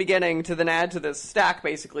card in the beginning to then add to this stack,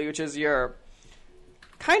 basically, which is your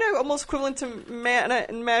kind of almost equivalent to mana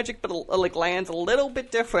and magic, but lands a little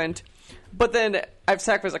bit different. But then I've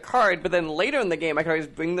sacrificed a card, but then later in the game I can always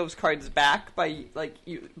bring those cards back by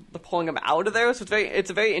pulling them out of there. So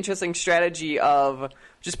it's a very interesting strategy of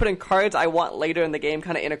just putting cards I want later in the game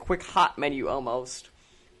kind of in a quick hot menu almost,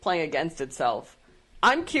 playing against itself.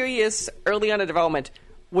 I'm curious, early on in development,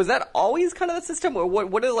 was that always kind of the system, or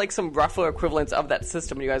what are some rougher equivalents of that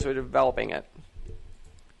system when you guys were developing it?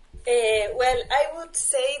 Well, I would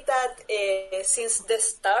say that since the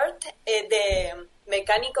start, the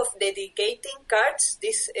mechanic of dedicating cards,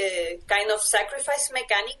 this kind of sacrifice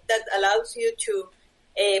mechanic that allows you to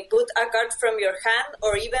put a card from your hand,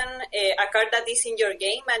 or even a card that is in your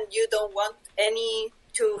game and you don't want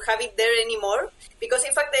to have it there anymore, because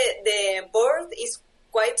in fact the board is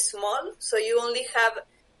quite small, so you only have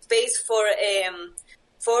space for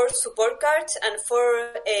 4 support cards and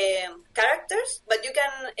 4 characters, but you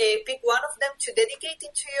can pick one of them to dedicate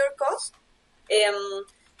into your cause.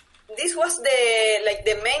 This was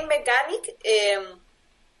the main mechanic.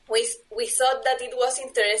 We thought that it was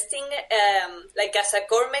interesting, as a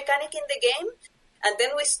core mechanic in the game, and then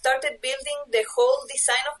we started building the whole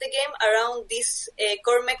design of the game around this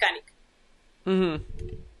core mechanic.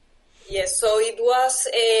 Mm-hmm. Yes, so it was,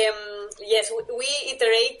 we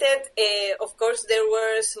iterated, of course there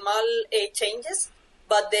were small changes,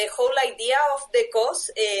 but the whole idea of the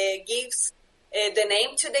cause gives the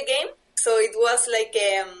name to the game, so it was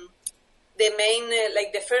the main,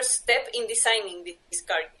 the first step in designing this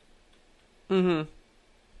card. Mm-hmm.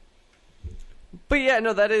 But yeah,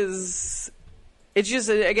 no, that is, it's just,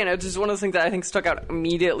 again, it's just one of those things that I think stuck out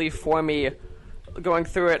immediately for me going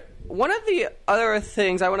through it. One of the other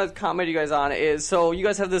things I want to comment you guys on is, so you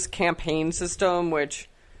guys have this campaign system, which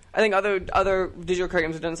I think other digital card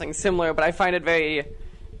games have done something similar, but I find it very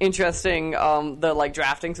interesting, the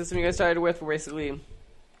drafting system you guys started with, where basically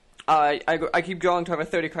I keep going to have a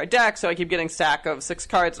 30-card deck, so I keep getting a stack of 6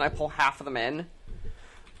 cards, and I pull half of them in.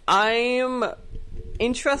 I'm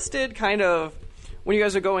interested, kind of, when you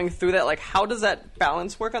guys are going through that, how does that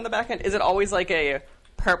balance work on the back end? Is it always a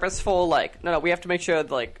purposeful, no, we have to make sure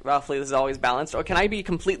roughly this is always balanced, or can I be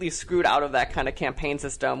completely screwed out of that kind of campaign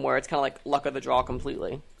system where it's kind of luck of the draw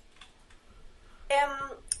completely?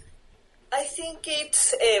 I think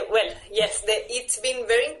it's, it's been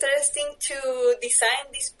very interesting to design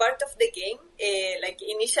this part of the game.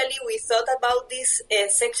 Initially we thought about this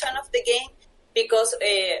section of the game because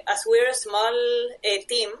as we're a small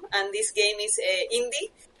team and this game is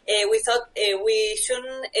indie, we thought we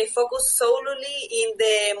shouldn't focus solely in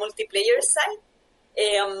the multiplayer side.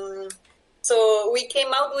 So we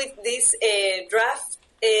came out with this draft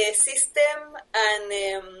system and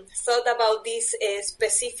thought about this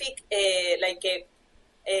specific,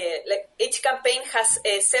 each campaign has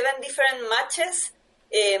 7 different matches,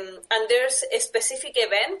 and there's specific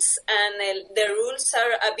events, and the rules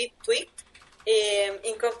are a bit tweaked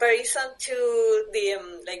in comparison to the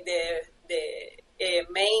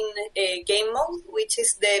main game mode, which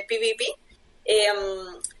is the PvP.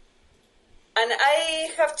 And I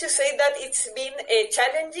have to say that it's been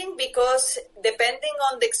challenging because depending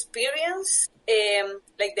on the experience,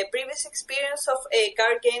 like the previous experience of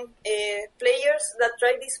card game players that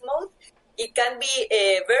try this mode, it can be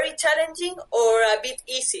very challenging or a bit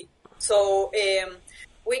easy. So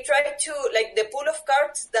we try to, like, the pool of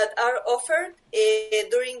cards that are offered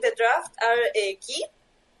during the draft are key.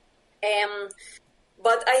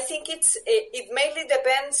 But I think it mainly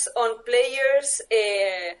depends on players.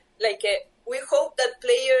 We hope that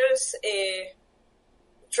players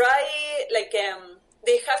try,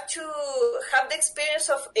 they have to have the experience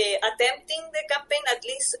of attempting the campaign at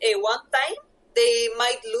least one time. They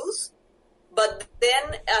might lose, but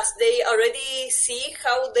then as they already see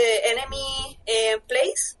how the enemy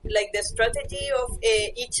plays, like the strategy of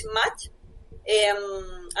each match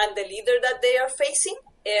and the leader that they are facing,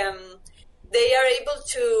 they are able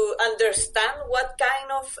to understand what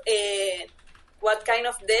kind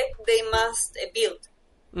of deck they must build.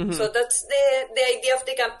 Mm-hmm. So that's the idea of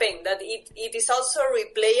the campaign, that it is also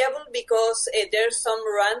replayable because there's some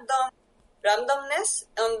randomness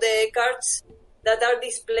on the cards that are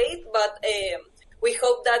displayed, but we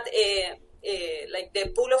hope that like the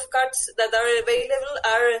pool of cards that are available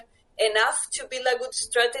are enough to build a good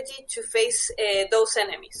strategy to face those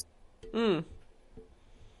enemies.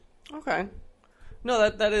 Okay. No,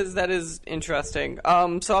 that is interesting.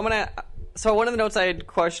 So one of the notes I had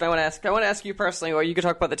question I want to ask you personally, or you could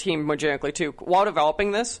talk about the team more generically too. While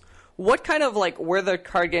developing this, what kind of, like, were the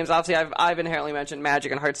card games? Obviously, I've inherently mentioned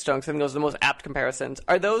Magic and Hearthstone, because I think those are the most apt comparisons.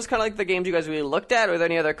 Are those kind of like the games you guys really looked at, or are there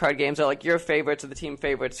any other card games that are like your favorites or the team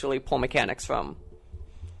favorites to really pull mechanics from?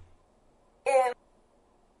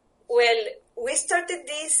 Well, we started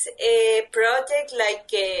this project like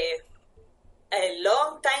a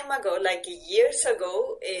long time ago, like years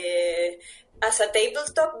ago, as a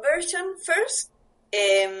tabletop version first.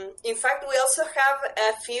 In fact, we also have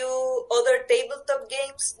a few other tabletop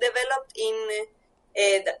games developed in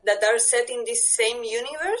that are set in this same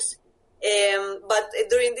universe. But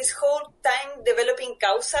during this whole time developing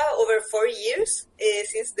Causa, over 4 years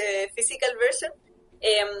since the physical version,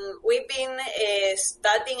 we've been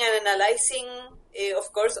studying and analyzing,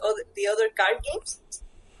 of course, all the other card games.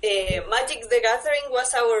 Magic the Gathering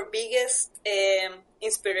was our biggest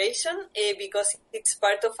inspiration because it's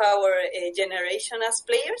part of our generation as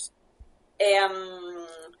players.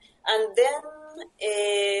 And then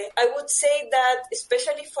I would say that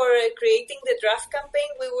especially for creating the draft campaign,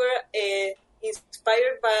 we were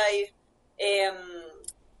inspired by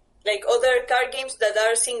like other card games that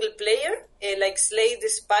are single player, like Slay the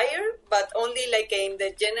Spire, but only like in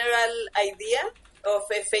the general idea of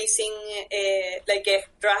facing like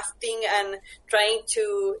drafting and trying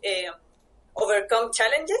to overcome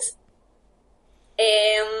challenges.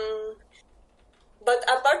 But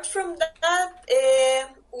apart from that,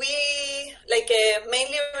 we like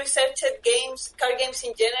mainly researched card games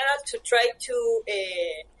in general, to try to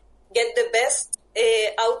get the best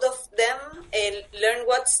out of them, learn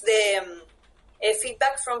what's the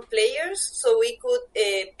feedback from players, so we could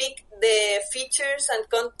pick the features and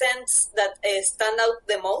contents that stand out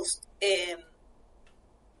the most.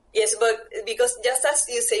 Yes, but because just as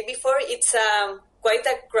you say before, it's quite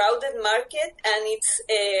a crowded market, and it's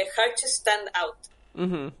hard to stand out.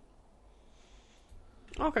 Mm-hmm.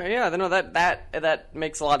 Okay, yeah, no, that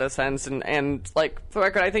makes a lot of sense, and like, for the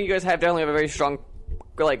record, I think you guys definitely have a very strong,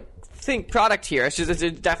 like, product here. It's just,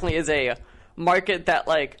 it definitely is a market that,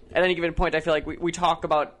 like, at any given point, I feel like we talk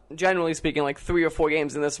about, generally speaking, like 3 or 4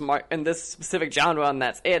 games in this specific genre, and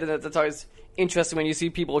that's it. And that's always interesting when you see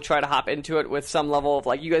people try to hop into it with some level of,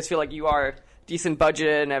 like, you guys feel like you are decent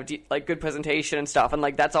budget and have like good presentation and stuff, and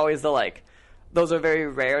like that's always the, like, those are very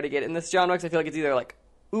rare to get in this genre, because I feel like it's either like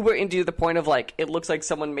uber indie to the point of, like, it looks like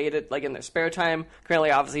someone made it, like, in their spare time,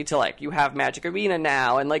 currently obviously, to, like, you have Magic Arena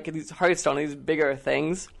now and like these Hearthstone, these bigger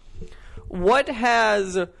things. What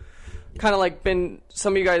has kind of like been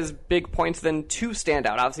some of you guys' big points then to stand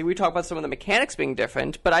out? Obviously, we talk about some of the mechanics being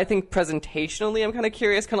different, but I think presentationally, I'm kind of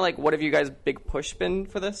curious, kind of like, what have you guys' big push been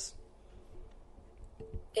for this?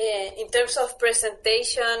 In terms of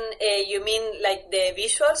presentation, you mean like the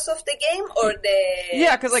visuals of the game, or the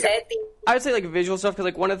because like setting? I would say like visual stuff, because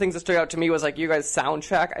like one of the things that stood out to me was like you guys'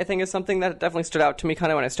 soundtrack. I think is something that definitely stood out to me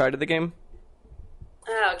kind of when I started the game.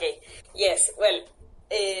 Okay. Yes. Well,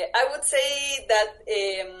 I would say that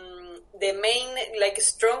the main, like,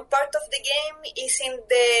 strong part of the game is in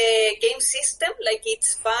the game system. Like,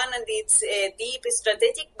 it's fun and it's deep,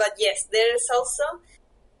 strategic. But yes, there is also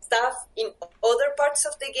stuff in other parts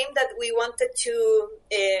of the game that we wanted to,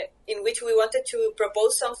 in which we wanted to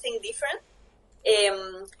propose something different.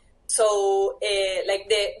 So, like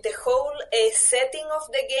the whole setting of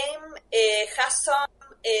the game has some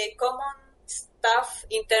common stuff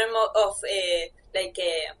in terms of like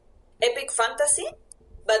epic fantasy,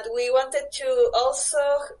 but we wanted to also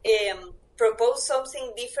propose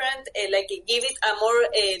something different, like give it a more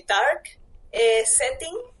dark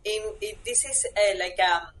setting. This is like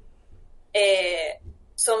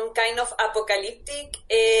some kind of apocalyptic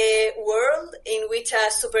world in which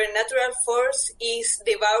a supernatural force is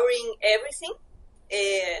devouring everything.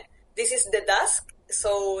 This is the Dusk.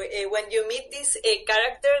 So when you meet this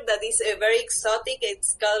character that is very exotic,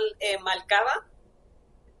 it's called Malkava.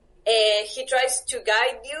 He tries to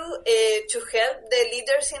guide you to help the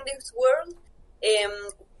leaders in this world.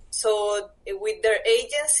 So with their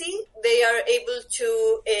agency, they are able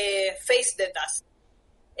to face the Dusk.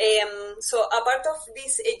 So a part of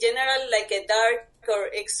this general, like a dark or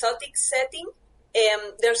exotic setting,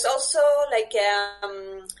 there's also like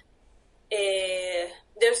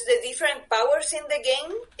there's the different powers in the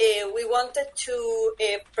game. We wanted to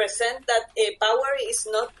present that power is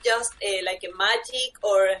not just like a magic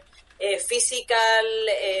or a physical,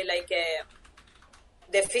 like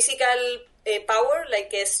the physical power,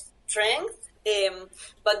 like a strength.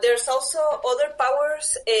 But there's also other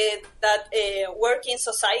powers that work in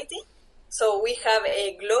society. So we have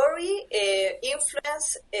glory,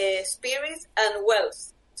 influence, spirit, and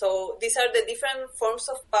wealth. So these are the different forms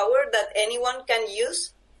of power that anyone can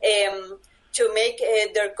use to make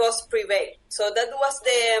their cause prevail. So that was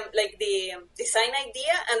the design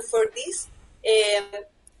idea, and for this,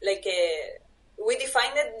 we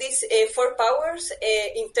defined these 4 powers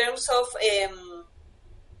in terms of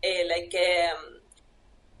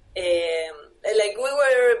like we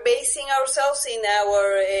were basing ourselves in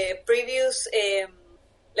our previous,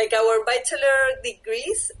 like our bachelor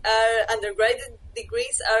degrees, our undergraduate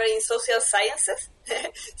degrees are in social sciences.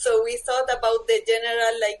 So we thought about the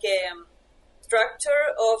general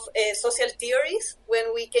structure of social theories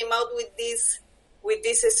when we came out with this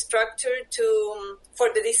structure for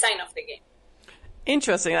the design of the game.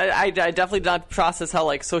 Interesting. I definitely did not process how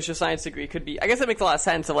like social science degree could be. I guess that makes a lot of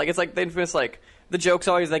sense. Of like it's like the infamous like the joke's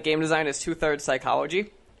always that game design is 2/3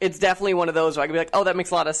 psychology. It's definitely one of those where I could be like, oh, that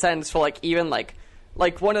makes a lot of sense for like even like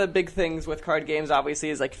one of the big things with card games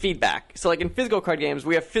obviously is like feedback. So like in physical card games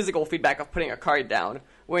we have physical feedback of putting a card down.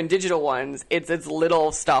 Where in digital ones it's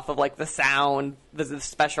little stuff of like the sound, the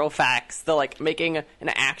special effects, the like making an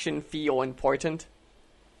action feel important.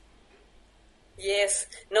 Yes,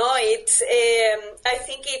 no, it's. I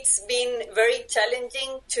think it's been very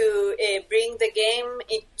challenging to bring the game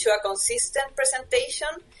into a consistent presentation,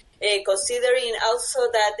 considering also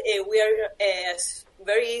that we are a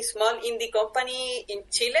very small indie company in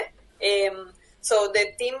Chile. So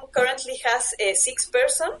the team currently has 6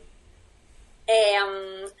 person,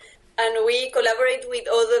 and we collaborate with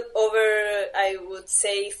over I would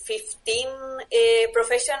say 15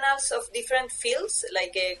 professionals of different fields,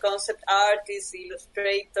 like concept artists,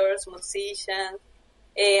 illustrators, musicians.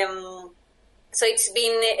 So it's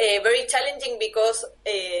been very challenging because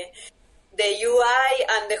the UI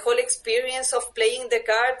and the whole experience of playing the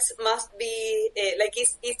cards must be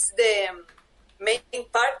it's the main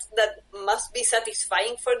part that must be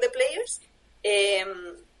satisfying for the players.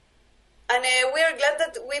 And we are glad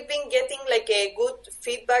that we've been getting like a good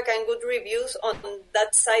feedback and good reviews on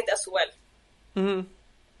that side as well. Mm-hmm.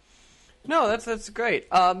 No, that's great.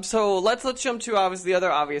 So let's jump to obviously the other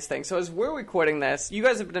obvious thing. So as we're recording this, you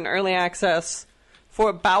guys have been in early access for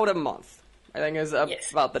about a month. I think is Yes.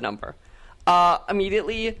 about the number.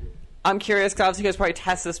 Immediately, I'm curious because obviously you guys probably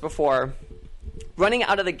tested this before. Running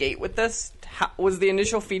out of the gate with this, was the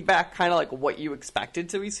initial feedback kind of like what you expected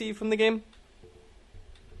to receive from the game?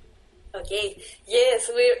 Okay. Yes,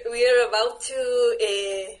 we're about to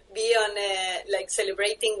be on like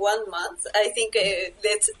celebrating 1 month. I think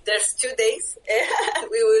there's 2 days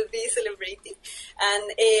we will be celebrating.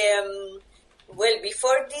 And well,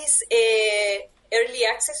 before this early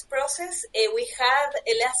access process, we had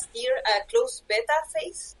last year a closed beta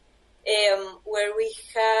phase where we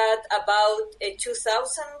had about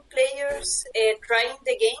 2,000 players trying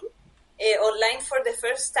the game. Online for the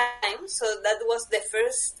first time, so that was the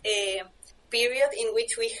first period in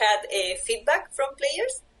which we had feedback from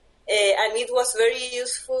players, and it was very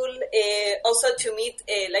useful also to meet,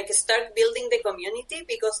 start building the community,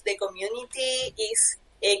 because the community is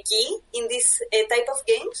key in this type of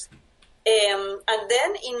games. And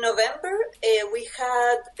then in November, we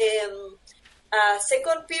had a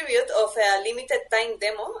second period of a limited time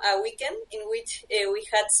demo, a weekend, in which we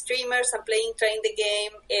had streamers and trying the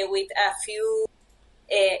game with a few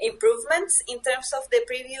improvements in terms of the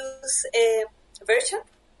previous version.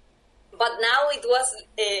 But now it was,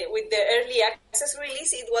 with the early access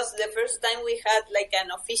release, it was the first time we had like an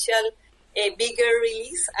official bigger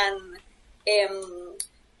release. And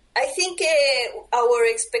I think our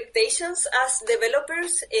expectations as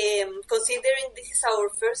developers, considering this is our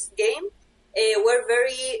first game, were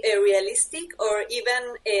very realistic, or even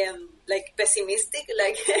like pessimistic.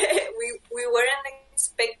 Like we weren't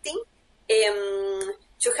expecting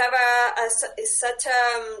to have such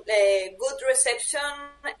a good reception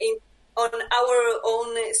on our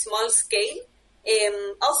own small scale.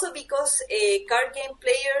 Also because card game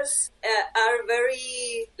players are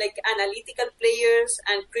very like analytical players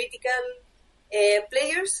and critical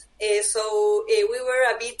players, so we were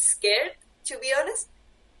a bit scared, to be honest.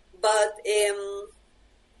 But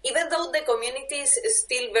even though the community is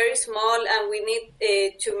still very small and we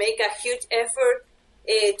need to make a huge effort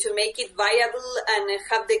to make it viable and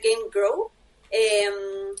have the game grow,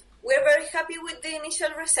 we're very happy with the initial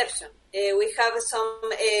reception. We have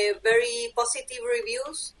some very positive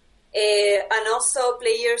reviews, and also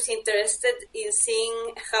players interested in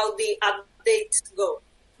seeing how the updates go.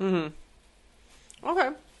 Mm-hmm. Okay.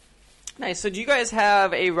 Nice. So do you guys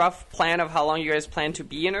have a rough plan of how long you guys plan to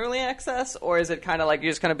be in early access, or is it kind of like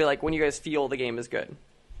you're just going to be like when you guys feel the game is good?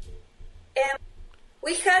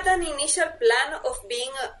 We had an initial plan of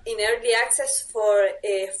being in early access for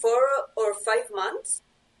 4 or 5 months,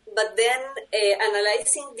 but then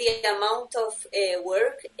analyzing the amount of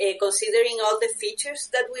work, considering all the features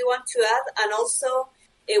that we want to add, and also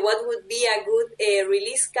what would be a good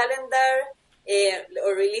release calendar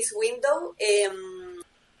or release window,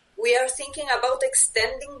 we are thinking about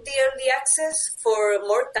extending the early access for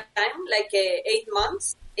more time, like 8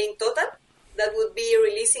 months in total. That would be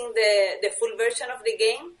releasing the full version of the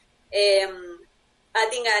game,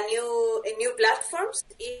 adding a new platforms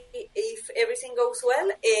if everything goes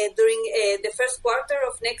well during the first quarter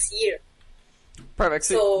of next year. Perfect.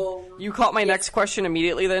 So you caught my next question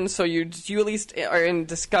immediately then. So you at least are in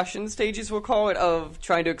discussion stages, we'll call it, of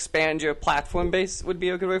trying to expand your platform base, would be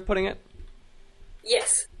a good way of putting it?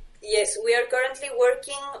 Yes, we are currently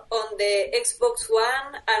working on the Xbox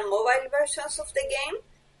One and mobile versions of the game.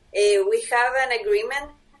 We have an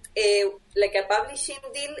agreement, like a publishing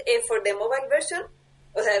deal for the mobile version,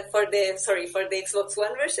 for the Xbox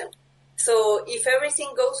One version. So if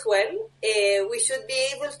everything goes well, we should be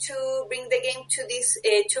able to bring the game to these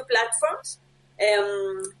 2 platforms.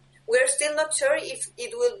 We're still not sure if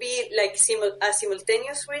it will be like a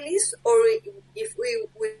simultaneous release, or if we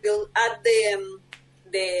will add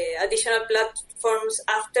the additional platforms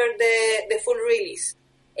after the full release.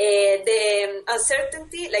 The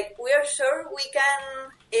uncertainty, like we are sure we can,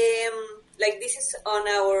 like this is on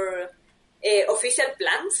our official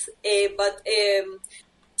plans, but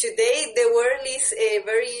today the world is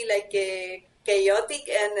very like chaotic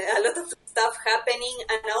and a lot of stuff happening,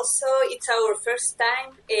 and also it's our first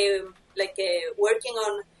time working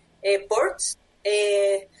on ports.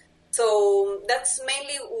 So that's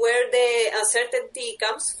mainly where the uncertainty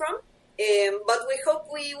comes from. But we hope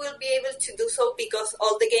we will be able to do so, because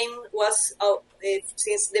all the game was,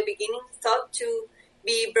 since the beginning, thought to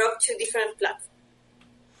be brought to different platforms.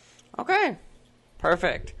 Okay.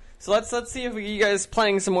 Perfect. So let's see if you guys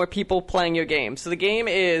playing some more people playing your game. So the game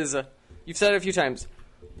is, you've said it a few times,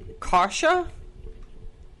 Causa?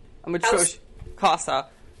 I'm going to show Causa.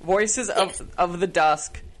 Voices of the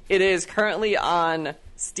Dusk. It is currently on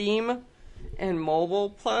Steam and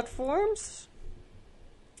mobile platforms.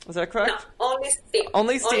 Is that correct? No, only Steam.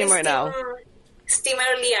 Only Steam right now. Steam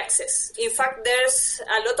Early Access. In fact, there's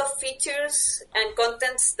a lot of features and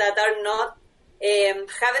contents that are not,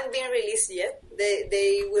 haven't been released yet.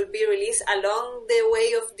 They will be released along the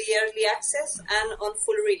way of the Early Access and on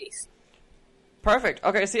full release. Perfect.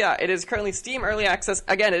 Okay, so yeah, it is currently Steam Early Access.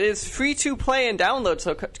 Again, it is free to play and download,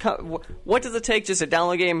 so what does it take? Just a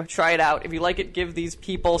download game, try it out. If you like it, give these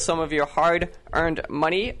people some of your hard-earned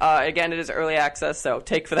money. Again, it is Early Access, so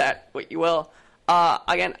take for that what you will.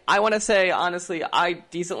 Again, I want to say, honestly, I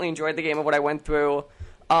decently enjoyed the game of what I went through.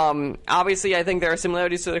 Obviously, I think there are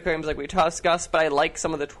similarities to the games like we discussed, but I like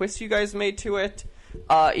some of the twists you guys made to it,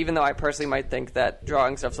 even though I personally might think that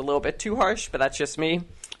drawing stuff's a little bit too harsh, but that's just me.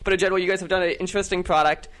 But in general, you guys have done an interesting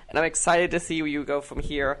product, and I'm excited to see where you go from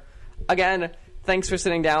here. Again, thanks for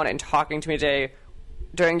sitting down and talking to me today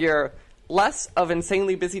during your less of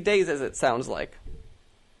insanely busy days, as it sounds like.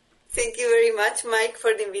 Thank you very much, Mike,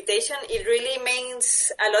 for the invitation. It really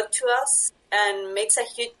means a lot to us and makes a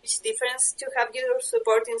huge difference to have your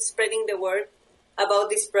support in spreading the word about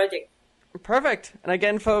this project. Perfect. And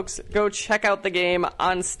again, folks, go check out the game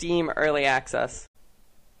on Steam Early Access.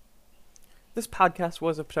 This podcast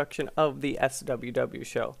was a production of the SWW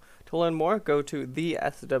show. To To learn more, go to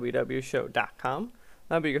theswwshow.com.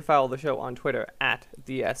 Remember, you can follow the show on Twitter at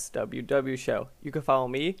theswwshow. You can follow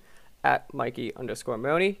me at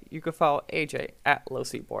Mikey_Maroney. You can follow AJ at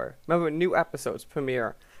LowSeatBoy. Remember, new episodes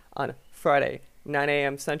premiere on Friday, 9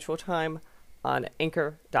 a.m. Central Time on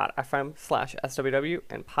anchor.fm/SWW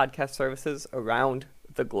and podcast services around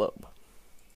the globe.